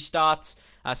 23 starts,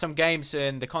 some games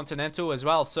in the Continental as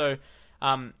well. So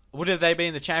would have they been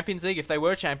in the Champions League? If they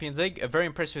were Champions League, very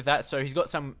impressed with that. So he's got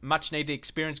some much needed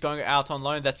experience going out on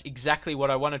loan. That's exactly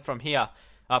what I wanted from here.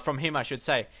 From him, I should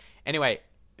say. Anyway,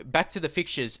 back to the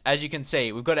fixtures. As you can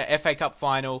see, we've got an FA Cup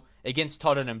final against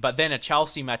Tottenham, but then a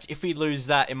Chelsea match. If we lose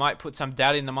that, it might put some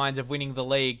doubt in the minds of winning the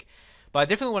league. But I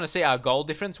definitely want to see our goal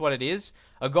difference, what it is.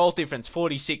 A goal difference,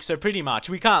 46. So pretty much,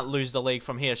 we can't lose the league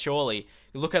from here, surely.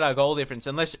 Look at our goal difference.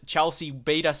 Unless Chelsea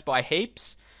beat us by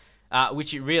heaps,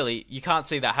 which you can't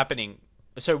see that happening.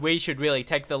 So we should really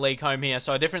take the league home here.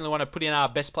 So I definitely want to put in our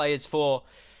best players for...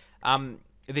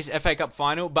 this FA Cup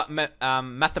final, but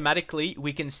mathematically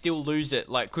we can still lose it.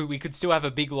 Like we could still have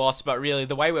a big loss, but really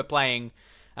the way we're playing,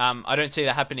 I don't see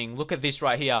that happening. Look at this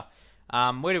right here.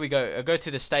 Where do we go? I'll go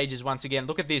to the stages once again.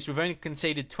 Look at this. We've only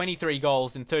conceded 23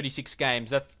 goals in 36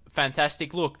 games. That's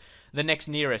fantastic. Look, the next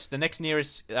nearest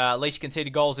least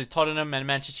conceded goals is Tottenham and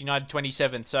Manchester United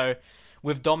 27. So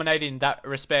we've dominated in that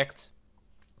respect.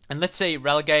 And let's see,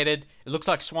 relegated. It looks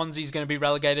like Swansea's going to be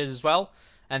relegated as well.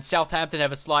 And Southampton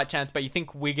have a slight chance, but you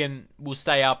think Wigan will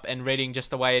stay up and Reading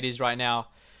just the way it is right now.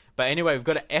 But anyway, we've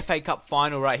got an FA Cup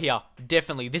final right here.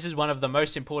 Definitely, this is one of the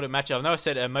most important matches. I know I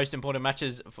said most important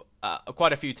matches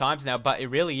quite a few times now, but it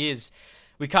really is.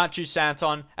 We can't choose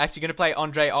Santon. Actually going to play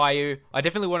Andre Ayew. I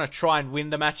definitely want to try and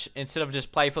win the match instead of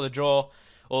just play for the draw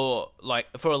or like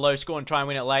for a low score and try and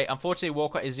win it late. Unfortunately,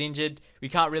 Walcott is injured. We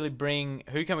can't really bring...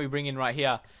 Who can we bring in right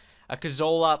here?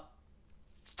 Cazorla.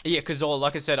 Yeah, Cazorla.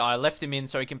 Like I said, I left him in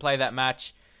so he can play that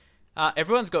match.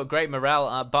 Everyone's got great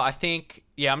morale, but I think,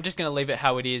 yeah, I'm just going to leave it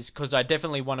how it is because I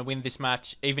definitely want to win this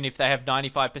match, even if they have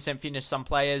 95% fitness, some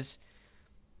players.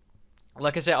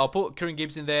 Like I said, I'll put Kieran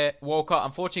Gibbs in there. Walcott,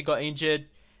 unfortunately, got injured.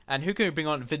 And who can we bring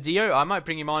on? Video, I might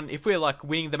bring him on. If we're, like,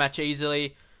 winning the match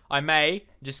easily, I may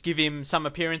just give him some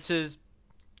appearances.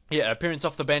 Yeah, appearance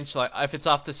off the bench, like, if it's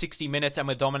after 60 minutes and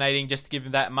we're dominating, just to give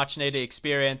him that much-needed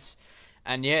experience.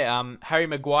 And, yeah, Harry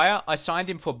Maguire, I signed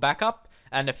him for backup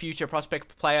and a future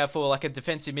prospect player for like a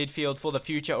defensive midfield for the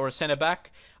future or a centre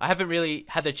back. I haven't really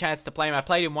had the chance to play him. I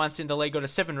played him once in the league, got a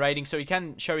 7 rating, so he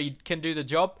can show he can do the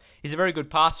job. He's a very good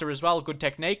passer as well, good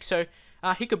technique, so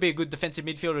he could be a good defensive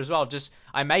midfielder as well. Just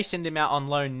I may send him out on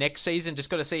loan next season. Just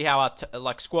got to see how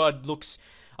our squad looks.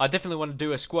 I definitely want to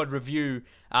do a squad review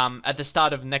at the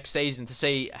start of next season to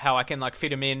see how I can like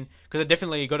fit him in, because I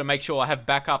definitely got to make sure I have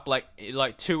backup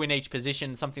like 2 in each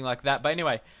position, something like that. But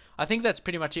anyway, I think that's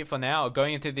pretty much it for now.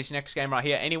 Going into this next game right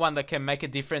here, anyone that can make a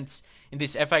difference in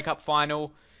this FA Cup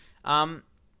final,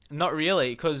 not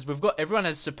really, because everyone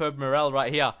has superb morale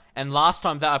right here. And last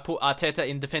time that I put Arteta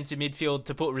in defensive midfield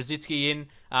to put Rosicky in,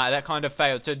 that kind of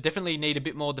failed. So definitely need a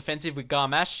bit more defensive with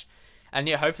Garmash. And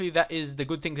yeah, hopefully that is the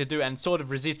good thing to do. And sort of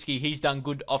Rosicky, he's done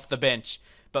good off the bench.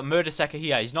 But Mertesacker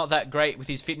here, he's not that great with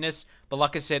his fitness. But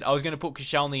like I said, I was going to put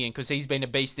Koscielny in because he's been a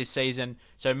beast this season.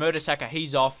 So Mertesacker,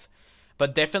 he's off.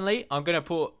 But definitely, I'm going to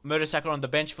put Mertesacker on the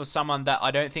bench for someone that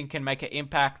I don't think can make an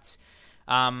impact.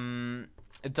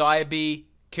 Diaby,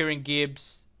 Kieran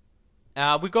Gibbs.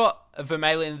 We got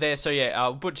Vermaelen in there, so yeah,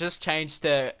 I'll just change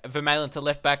to Vermaelen to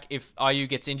left back if Ayew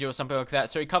gets injured or something like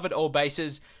that. So he covered all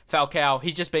bases. Falcao,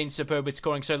 he's just been superb with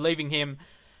scoring, so leaving him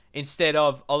instead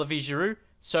of Olivier Giroud.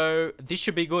 So this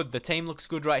should be good. The team looks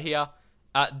good right here.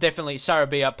 Definitely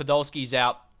Sarabia, Podolski's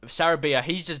out. Sarabia,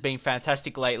 he's just been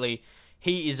fantastic lately.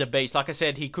 He is a beast. Like I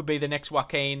said, he could be the next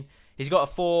Joaquin. He's got a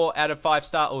 4 out of 5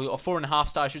 star, or a 4.5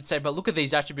 star, I should say. But look at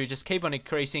these attributes. Just keep on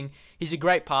increasing. He's a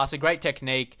great passer, great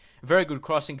technique, very good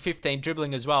crossing, 15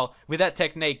 dribbling as well. With that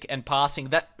technique and passing,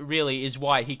 that really is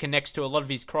why he connects to a lot of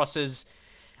his crosses.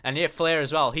 And yeah, flair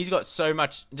as well. He's got so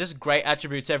much, just great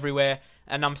attributes everywhere.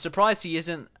 And I'm surprised he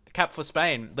isn't cap for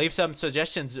Spain. Leave some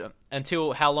suggestions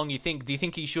until how long you think. Do you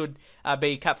think he should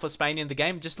be cap for Spain in the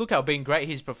game? Just look how being great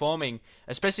he's performing,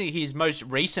 especially his most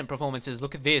recent performances.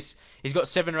 Look at this. He's got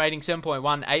 7 rating,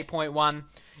 7.1, 8.1.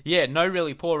 Yeah, no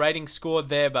really poor ratings scored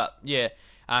there, but yeah,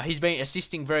 he's been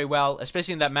assisting very well,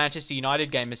 especially in that Manchester United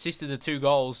game. Assisted the 2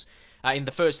 goals in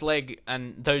the first leg,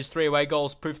 and those 3 away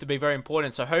goals proved to be very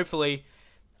important. So hopefully,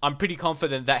 I'm pretty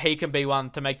confident that he can be one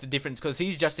to make the difference because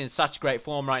he's just in such great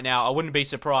form right now. I wouldn't be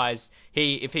surprised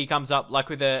if he comes up like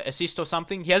with an assist or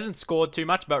something. He hasn't scored too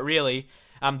much, but really,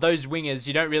 those wingers,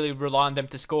 you don't really rely on them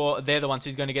to score. They're the ones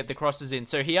who's going to get the crosses in.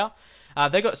 So here,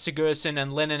 they got Sigurdsson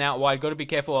and Lennon out wide. Got to be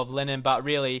careful of Lennon, but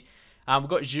really, we've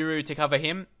got Giroud to cover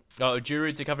him.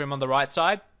 Giroud to cover him on the right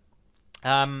side.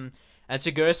 And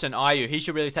Sigurdsson, Ayew, he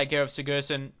should really take care of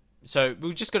Sigurdsson. So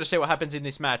we've just got to see what happens in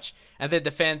this match. And their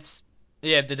defense...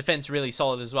 Yeah, the defense really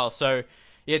solid as well. So,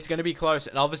 yeah, it's going to be close.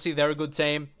 And obviously, they're a good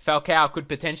team. Falcao could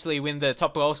potentially win the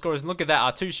top goal scorers. And look at that.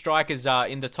 Our 2 strikers are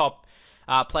in the top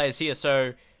players here.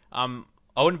 So, I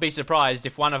wouldn't be surprised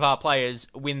if one of our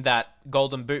players win that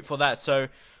golden boot for that. So,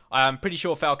 I'm pretty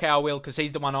sure Falcao will because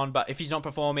he's the one on. But if he's not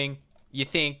performing, you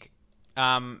think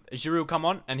Giroud will come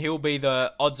on and he'll be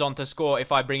the odds-on to score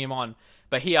if I bring him on.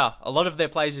 But here, a lot of their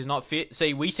players is not fit.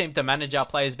 See, we seem to manage our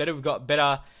players better. We've got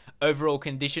better overall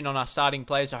condition on our starting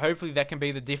players, so hopefully that can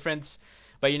be the difference.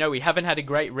 But you know, we haven't had a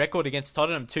great record against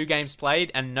Tottenham. 2 games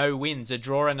played and no wins, a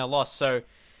draw and a loss. So,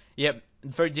 yep,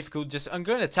 very difficult. I'm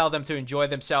going to tell them to enjoy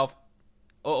themselves.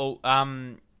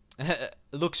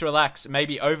 Looks relaxed,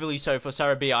 maybe overly so for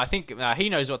Sarabia. I think he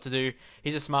knows what to do.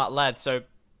 He's a smart lad. So,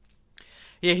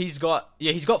 yeah, he's got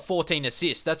 14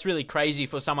 assists. That's really crazy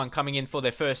for someone coming in for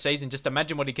their first season. Just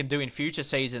imagine what he can do in future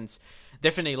seasons.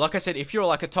 Definitely, like I said, if you're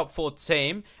like a top 4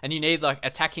 team and you need like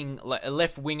attacking a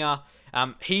left winger,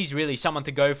 he's really someone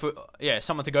to go for. Yeah,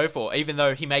 someone to go for. Even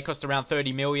though he may cost around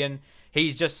 30 million,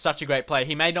 he's just such a great player.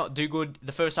 He may not do good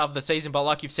the first half of the season, but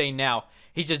like you've seen now,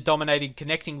 he just dominated,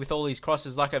 connecting with all these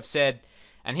crosses, like I've said.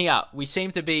 And here we seem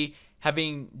to be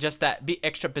having just that bit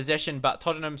extra possession, but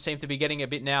Tottenham seem to be getting a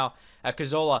bit now.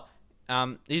 Cazorla,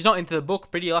 he's not into the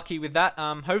book. Pretty lucky with that.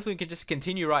 Hopefully we can just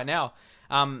continue right now.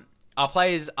 Our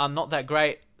players are not that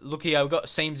great. Look here, we've got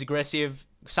Seems aggressive.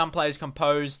 some players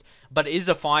composed, but it is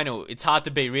a final. It's hard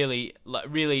to be really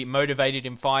motivated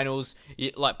in finals.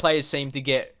 Like players seem to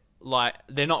get like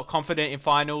they're not confident in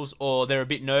finals or they're a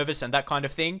bit nervous and that kind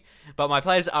of thing. But my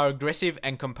players are aggressive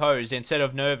and composed instead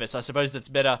of nervous. I suppose that's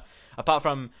better apart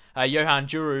from Johan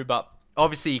Juru, but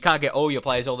obviously you can't get all your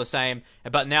players all the same.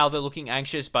 But now they're looking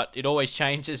anxious, but it always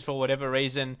changes for whatever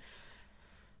reason.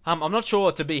 I'm not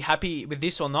sure to be happy with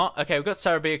this or not. Okay, we've got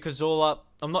Sarabia, Cazorla.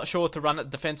 I'm not sure to run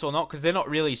at defense or not because they're not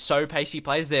really so pacey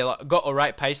players. They're like, got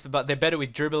alright pace, but they're better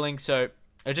with dribbling. So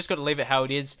I just got to leave it how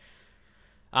it is.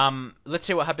 Let's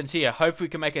see what happens here. Hopefully we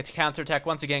can make a counter-attack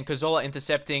once again. Cazorla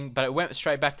intercepting, but it went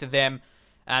straight back to them.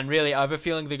 And really, I have a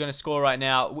feeling they're going to score right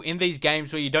now. In these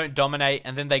games where you don't dominate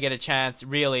and then they get a chance,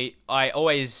 really, I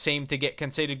always seem to get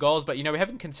conceded goals. But, you know, we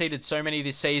haven't conceded so many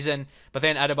this season. But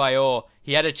then Adebayor,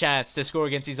 he had a chance to score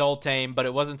against his old team, but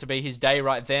it wasn't to be his day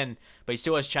right then. But he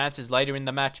still has chances later in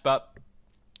the match. But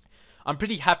I'm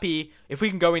pretty happy. If we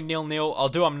can go in 0-0, I'll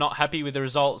do. I'm not happy with the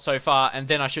result so far. And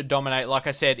then I should dominate, like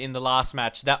I said, in the last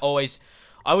match. That always...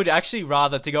 I would actually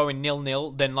rather to go in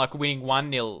 0-0 than, like, winning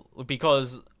 1-0.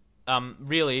 Because...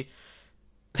 really,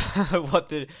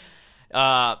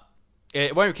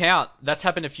 it won't count. That's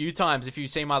happened a few times. If you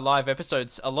see my live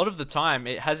episodes, a lot of the time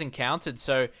it hasn't counted.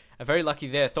 So I'm very lucky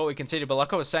there. Thought we conceded, but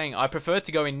like I was saying, I prefer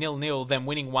to go in 0-0 than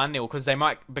winning 1-0 because they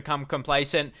might become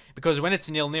complacent. Because when it's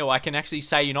 0-0, I can actually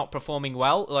say you're not performing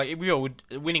well. Like if you're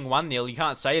winning 1-0, you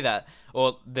can't say that,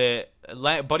 or the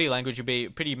body language will be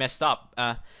pretty messed up.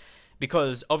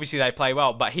 Because obviously they play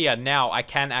well, but here now I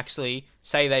can actually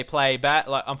say they play bad.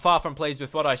 Like I'm far from pleased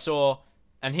with what I saw,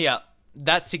 and here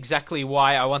that's exactly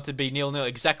why I want to be 0-0.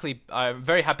 Exactly, I'm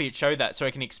very happy it showed that, so I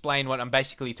can explain what I'm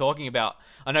basically talking about.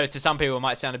 I know to some people it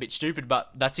might sound a bit stupid, but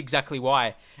that's exactly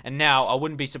why. And now I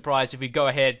wouldn't be surprised if we go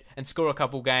ahead and score a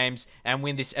couple games and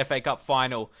win this FA Cup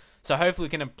final. So hopefully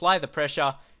we can apply the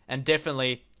pressure, and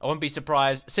definitely I wouldn't be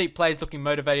surprised. See players looking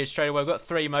motivated straight away. We've got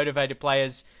 3 motivated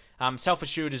players.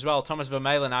 Self-assured as well. Thomas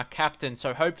Vermaelen, our captain.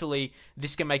 So hopefully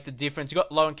this can make the difference. You've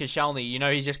got Loan Koscielny. You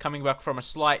know, he's just coming back from a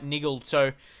slight niggle.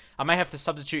 So I may have to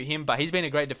substitute him, but he's been a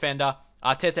great defender.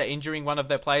 Arteta injuring one of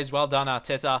their players. Well done,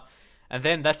 Arteta. And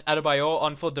then that's Adebayor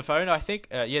on for Defoe, I think.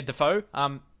 Yeah, Defoe.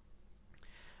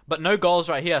 But no goals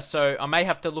right here. So I may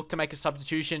have to look to make a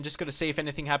substitution. Just got to see if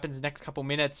anything happens in the next couple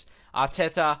minutes.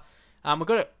 Arteta... we've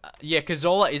got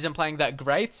Cazorla isn't playing that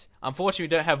great. Unfortunately, we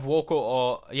don't have Walker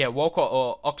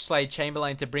or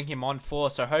Oxlade-Chamberlain to bring him on for.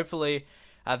 So hopefully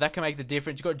that can make the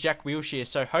difference. You've got Jack Wilshere.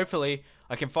 So hopefully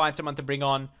I can find someone to bring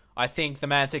on. I think the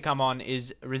man to come on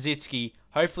is Rosicky.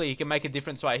 Hopefully he can make a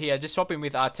difference right here. Just swap him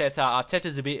with Arteta.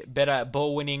 Arteta's a bit better at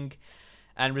ball winning.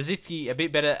 And Rosicky a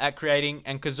bit better at creating.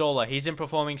 And Cazorla, he's in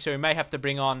performing. So we may have to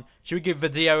bring on... Should we give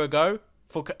Vidio a go?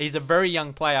 He's a very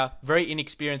young player, very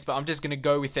inexperienced, but I'm just going to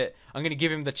go with it. I'm going to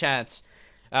give him the chance.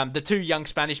 The 2 young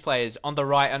Spanish players on the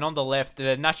right and on the left,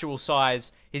 the natural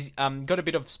size. He's got a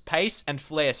bit of pace and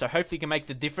flair, so hopefully he can make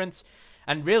the difference.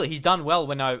 And really, he's done well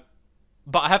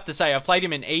But I have to say, I've played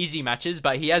him in easy matches,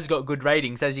 but he has got good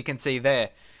ratings, as you can see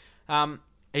there.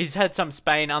 He's had some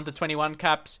Spain under-21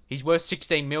 caps. He's worth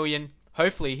 16 million.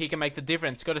 Hopefully, he can make the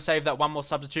difference. Got to save that one more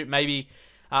substitute, maybe...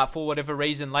 for whatever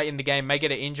reason, late in the game, may get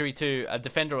an injury to a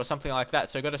defender or something like that.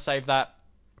 So got to save that.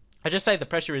 I just say the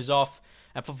pressure is off,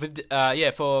 and for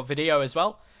Vidio as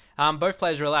well. Both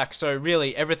players relax, so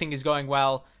really everything is going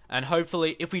well. And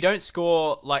hopefully, if we don't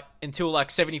score until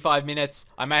 75 minutes,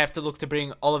 I may have to look to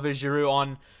bring Oliver Giroud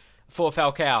on for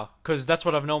Falcao, because that's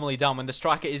what I've normally done when the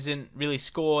striker isn't really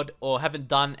scored or haven't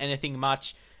done anything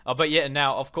much. But yeah,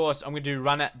 now of course I'm going to do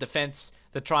run at defense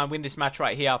to try and win this match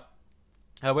right here.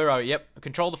 Where are we? Yep.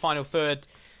 Control the final third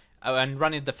and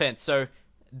run in defense. So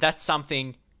that's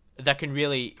something that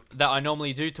I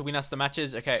normally do to win us the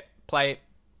matches. Okay, play.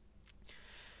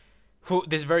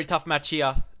 This is a very tough match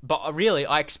here. But really,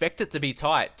 I expect it to be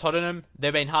tight. Tottenham,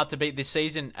 they've been hard to beat this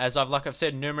season, as I've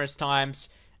said numerous times.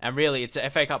 And really, it's a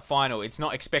FA Cup final. It's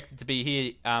not expected to be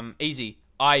here easy.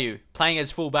 Ayew, playing as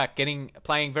fullback,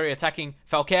 playing very attacking.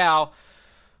 Falcao.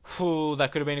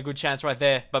 That could have been a good chance right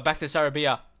there. But back to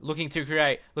Sarabia. Looking to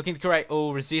create.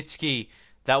 Oh, Rosicky.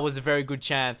 That was a very good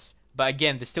chance. But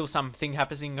again, there's still something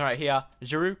happening right here.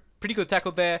 Giroud, pretty good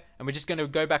tackle there. And we're just going to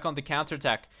go back on the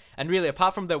counter-attack. And really,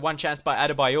 apart from the one chance by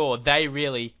Adebayor, they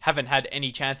really haven't had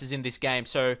any chances in this game.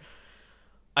 So,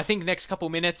 I think next couple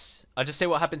minutes, I'll just see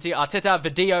what happens here. Arteta,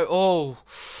 Vidio. Oh,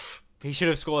 he should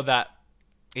have scored that.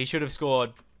 He should have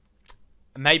scored.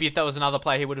 Maybe if that was another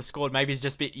player, he would have scored. Maybe he's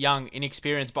just a bit young,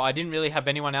 inexperienced. But I didn't really have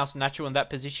anyone else natural in that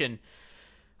position.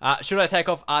 Should I take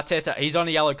off Arteta? He's on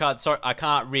a yellow card. Sorry, I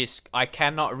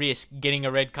cannot risk getting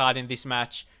a red card in this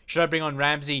match. Should I bring on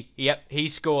Ramsey? Yep, he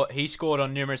scored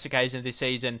on numerous occasions this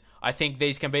season. I think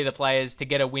these can be the players to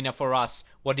get a winner for us.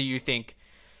 What do you think?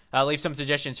 Leave some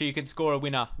suggestions so you can score a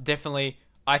winner. Definitely,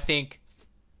 I think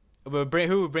who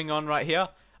we'll bring on right here.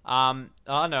 I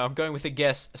don't know. I'm going with a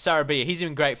guess. Sarabia, he's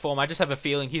in great form. I just have a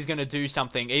feeling he's going to do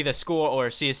something, either score or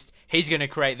assist. He's going to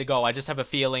create the goal. I just have a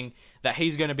feeling that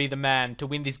he's going to be the man to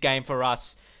win this game for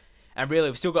us. And really,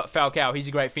 we've still got Falcao. He's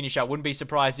a great finisher. Wouldn't be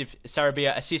surprised if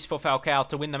Sarabia assists for Falcao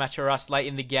to win the match for us late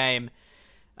in the game.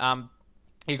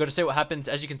 You've got to see what happens.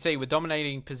 As you can see, we're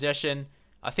dominating possession.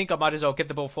 I think I might as well get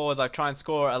the ball forward, like try and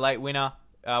score a late winner.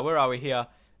 Where are we here?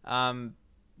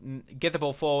 Get the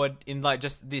ball forward in like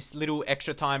just this little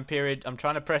extra time period. I'm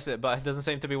trying to press it, but it doesn't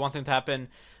seem to be wanting to happen.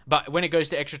 But when it goes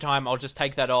to extra time, I'll just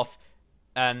take that off.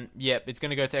 And yeah, it's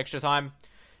going to go to extra time.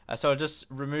 So I'll just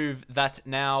remove that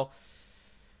now.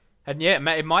 And yeah,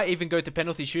 it might even go to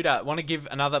penalty shootout. I want to give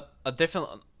a different...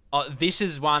 this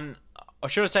is one... Or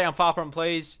should I say I'm far from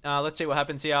pleased? Let's see what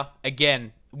happens here.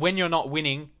 Again, when you're not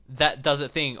winning, that does a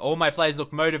thing. All my players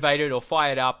look motivated or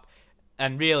fired up.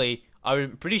 And really,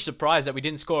 I'm pretty surprised that we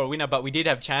didn't score a winner, but we did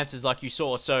have chances like you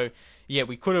saw. So yeah,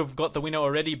 we could have got the winner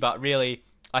already, but really,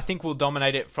 I think we'll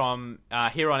dominate it from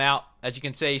here on out. As you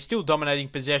can see, still dominating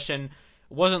possession.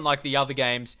 Wasn't like the other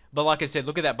games, but like I said,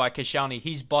 look at that by Koscielny.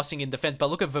 He's bossing in defense, but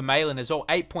look at Vermaelen as well,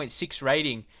 8.6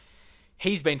 rating.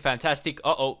 He's been fantastic.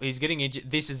 Uh-oh, he's getting injured.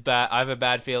 This is bad. I have a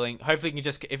bad feeling. Hopefully, he can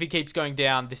just, if he keeps going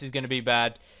down, this is going to be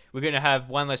bad. We're going to have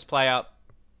one less player.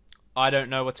 I don't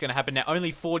know what's going to happen now.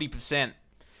 Only 40%.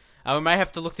 We may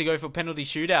have to look to go for penalty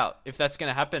shootout if that's going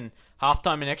to happen.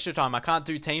 Halftime and extra time. I can't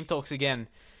do team talks again.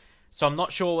 So I'm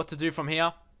not sure what to do from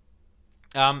here.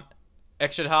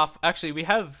 Extra half. Actually, we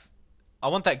have... I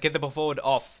want that get the ball forward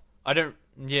off. I'm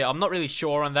not really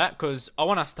sure on that because I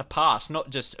want us to pass,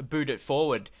 not just boot it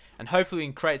forward. And hopefully we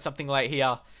can create something late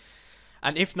here.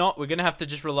 And if not, we're going to have to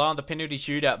just rely on the penalty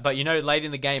shootout. But you know, late in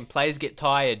the game, players get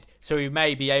tired. So we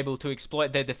may be able to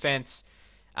exploit their defense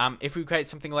if we create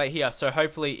something late here. So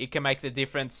hopefully it can make the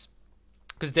difference.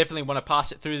 Because definitely want to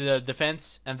pass it through the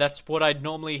defense. And that's what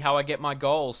how I get my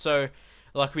goals. So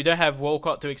like we don't have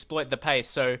Walcott to exploit the pace.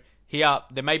 So... here,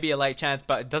 there may be a late chance,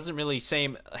 but it doesn't really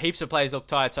seem... Heaps of players look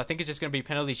tired, so I think it's just going to be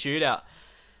penalty shootout.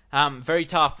 Very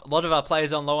tough. A lot of our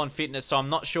players on low on fitness, so I'm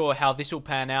not sure how this will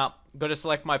pan out. Got to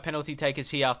select my penalty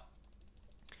takers here.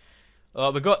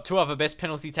 We've got two of our best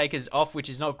penalty takers off, which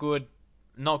is not good.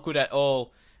 Not good at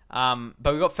all.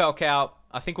 But we've got Falcao.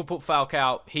 I think we'll put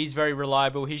Falcao. He's very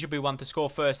reliable. He should be one to score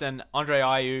first. And Andre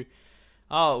Ayew.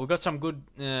 Oh, we've got some good...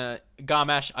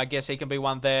 Garmash, I guess he can be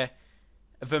one there.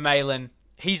 Vermaelen.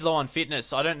 He's low on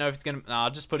fitness. I don't know if it's going to...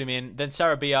 I'll just put him in. Then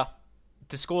Sarabia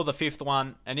to score the fifth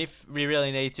one. And if we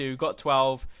really need to, got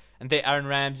 12. And then Aaron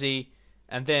Ramsey.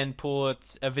 And then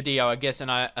put a video, I guess. And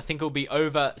I think it'll be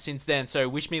over since then. So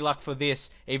wish me luck for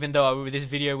this. Even though this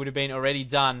video would have been already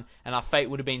done. And our fate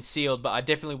would have been sealed. But I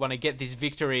definitely want to get this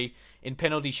victory in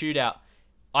penalty shootout.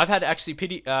 I've had actually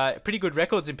pretty good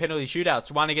records in penalty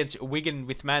shootouts. One against Wigan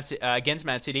with against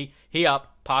Man City. Here,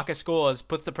 Parker scores.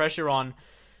 Puts the pressure on.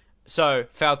 So,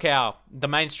 Falcao, the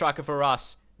main striker for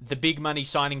us, the big money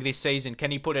signing this season, can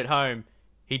he put it home?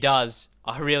 He does.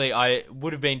 I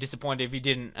would have been disappointed if he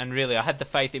didn't, and really, I had the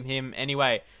faith in him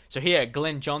anyway. So here,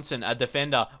 Glenn Johnson, a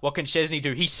defender. What can Szczesny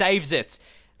do? He saves it.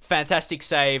 Fantastic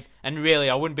save, and really,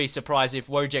 I wouldn't be surprised if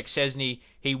Wojciech Szczesny,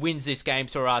 he wins this game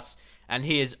for us. And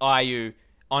here's Ayew,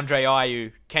 Andre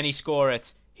Ayew. Can he score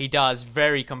it? He does.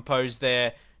 Very composed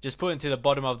there. Just put it to the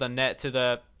bottom of the net, to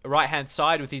the right-hand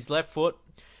side with his left foot.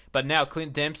 But now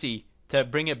Clint Dempsey to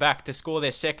bring it back to score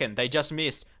their second. They just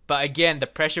missed. But again, the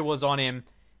pressure was on him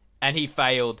and he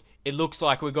failed. It looks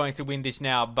like we're going to win this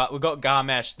now. But we've got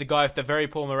Garmash, the guy with the very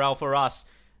poor morale for us.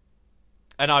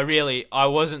 And I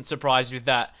wasn't surprised with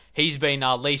that. He's been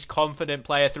our least confident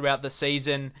player throughout the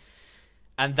season.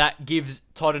 And that gives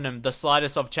Tottenham the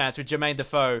slightest of chance with Jermaine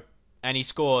Defoe. And he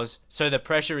scores. So the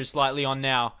pressure is slightly on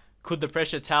now. Could the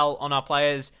pressure tell on our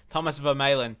players? Thomas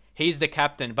Vermaelen, he's the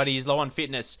captain, but he's low on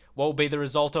fitness. What will be the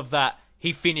result of that?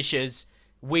 He finishes.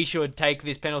 We should take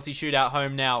this penalty shootout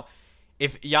home now.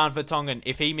 If Jan Vertonghen,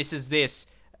 if he misses this,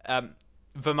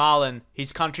 Vermaelen,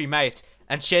 his country mates,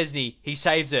 and Szczesny, he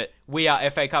saves it. We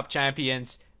are FA Cup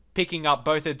champions, picking up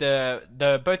both of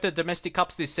the domestic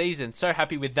cups this season. So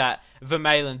happy with that.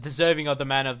 Vermaelen, deserving of the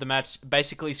man of the match,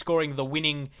 basically scoring the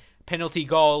winning penalty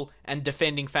goal and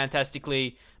defending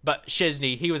fantastically. But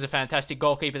Szczesny, he was a fantastic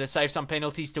goalkeeper to save some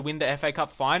penalties to win the FA Cup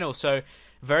final. So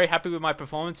very happy with my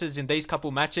performances in these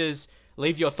couple matches.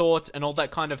 Leave your thoughts and all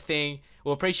that kind of thing.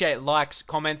 We'll appreciate likes,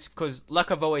 comments, because like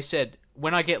I've always said,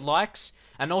 when I get likes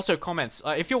and also comments,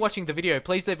 if you're watching the video,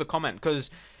 please leave a comment,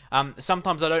 because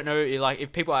Sometimes I don't know like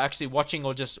if people are actually watching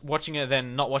or just watching it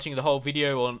then not watching the whole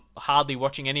video or hardly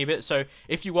watching any of it. So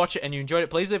if you watch it and you enjoyed it,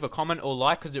 please leave a comment or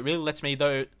like, because it really lets me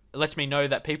know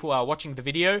that people are watching the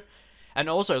video. And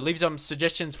also leave some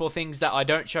suggestions for things that I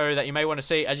don't show that you may want to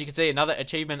see. As you can see, another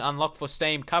achievement unlocked for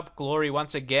Steam, Cup Glory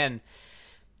once again.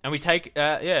 And we take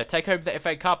home the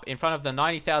FA Cup in front of the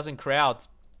 90,000 crowd.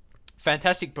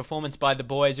 Fantastic performance by the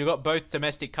boys. We've got both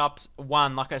domestic cups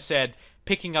won, like I said,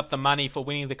 picking up the money for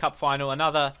winning the cup final.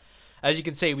 Another, as you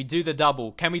can see, we do the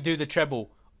double. Can we do the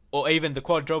treble? Or even the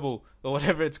quadruple, or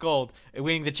whatever it's called,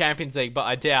 winning the Champions League, but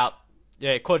I doubt.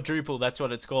 Yeah, quadruple, that's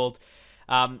what it's called.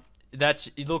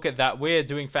 Look at that. We're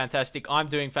doing fantastic. I'm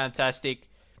doing fantastic.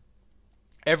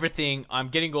 Everything. I'm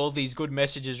getting all these good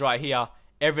messages right here.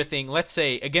 Everything. Let's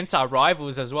see. Against our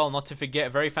rivals as well, not to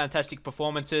forget. Very fantastic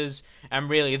performances. And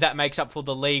really, that makes up for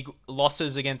the league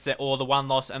losses against them, or the one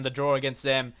loss and the draw against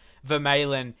them.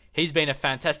 Vermaelen, he's been a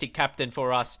fantastic captain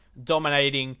for us.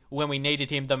 Dominating when we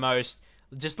needed him the most.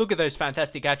 Just look at those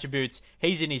fantastic attributes.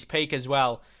 He's in his peak as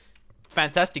well.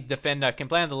 Fantastic defender. Can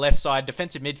play on the left side.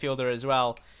 Defensive midfielder as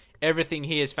well. Everything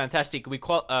here is fantastic.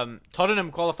 Tottenham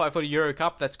qualify for the Euro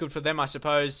Cup. That's good for them, I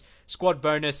suppose. Squad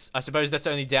bonus. I suppose that's the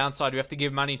only downside. We have to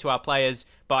give money to our players.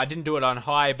 But I didn't do it on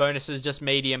high. Bonuses, just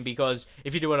medium. Because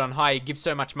if you do it on high, it gives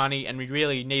so much money. And we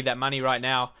really need that money right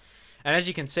now. And as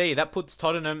you can see, that puts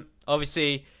Tottenham,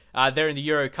 obviously, they're in the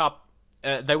Euro Cup.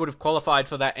 They would have qualified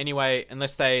for that anyway,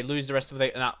 unless they lose the rest of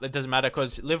the... No, it doesn't matter,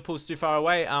 because Liverpool's too far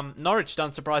away. Norwich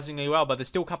done surprisingly well, but there's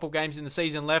still a couple games in the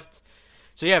season left.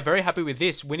 So yeah, very happy with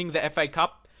this. Winning the FA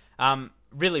Cup.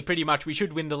 Really, pretty much, we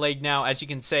should win the league now, as you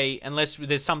can see, unless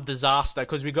there's some disaster,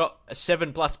 because we got a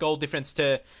 7+ goal difference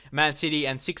to Man City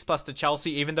and 6+ to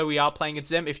Chelsea, even though we are playing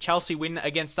against them. If Chelsea win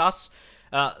against us,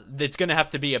 it's going to have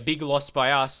to be a big loss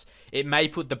by us. It may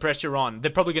put the pressure on. They're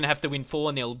probably going to have to win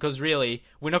 4-0, because really,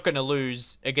 we're not going to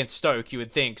lose against Stoke, you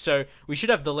would think. So we should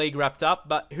have the league wrapped up,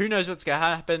 but who knows what's going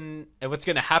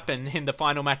to happen in the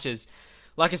final matches.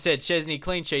 Like I said, Chesney,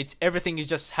 clean sheets, everything has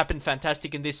just happened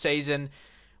fantastic in this season.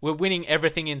 We're winning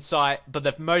everything in sight, but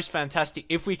the most fantastic,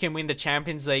 if we can win the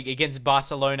Champions League against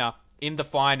Barcelona in the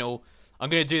final, I'm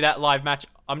going to do that live match.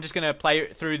 I'm just going to play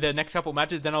it through the next couple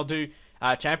matches, then I'll do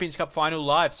Champions Cup final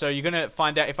live. So you're going to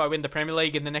find out if I win the Premier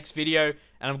League in the next video,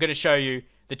 and I'm going to show you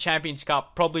the Champions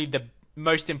Cup, probably the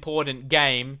most important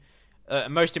game,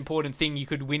 most important thing you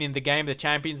could win in the game, the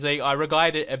Champions League. I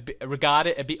regard it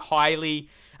a bit highly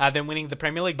than winning the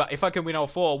Premier League, but if I can win all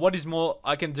 4, what is more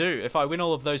I can do? If I win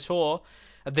all of those 4,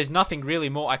 there's nothing really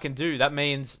more I can do. That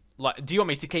means, like, do you want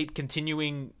me to keep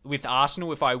continuing with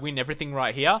Arsenal if I win everything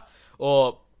right here?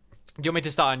 Or do you want me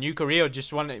to start a new career, or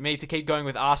just want me to keep going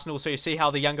with Arsenal so you see how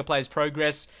the younger players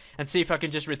progress and see if I can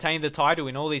just retain the title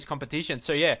in all these competitions?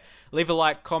 So yeah, leave a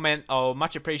like, comment, I'll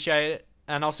much appreciate it,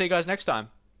 and I'll see you guys next time.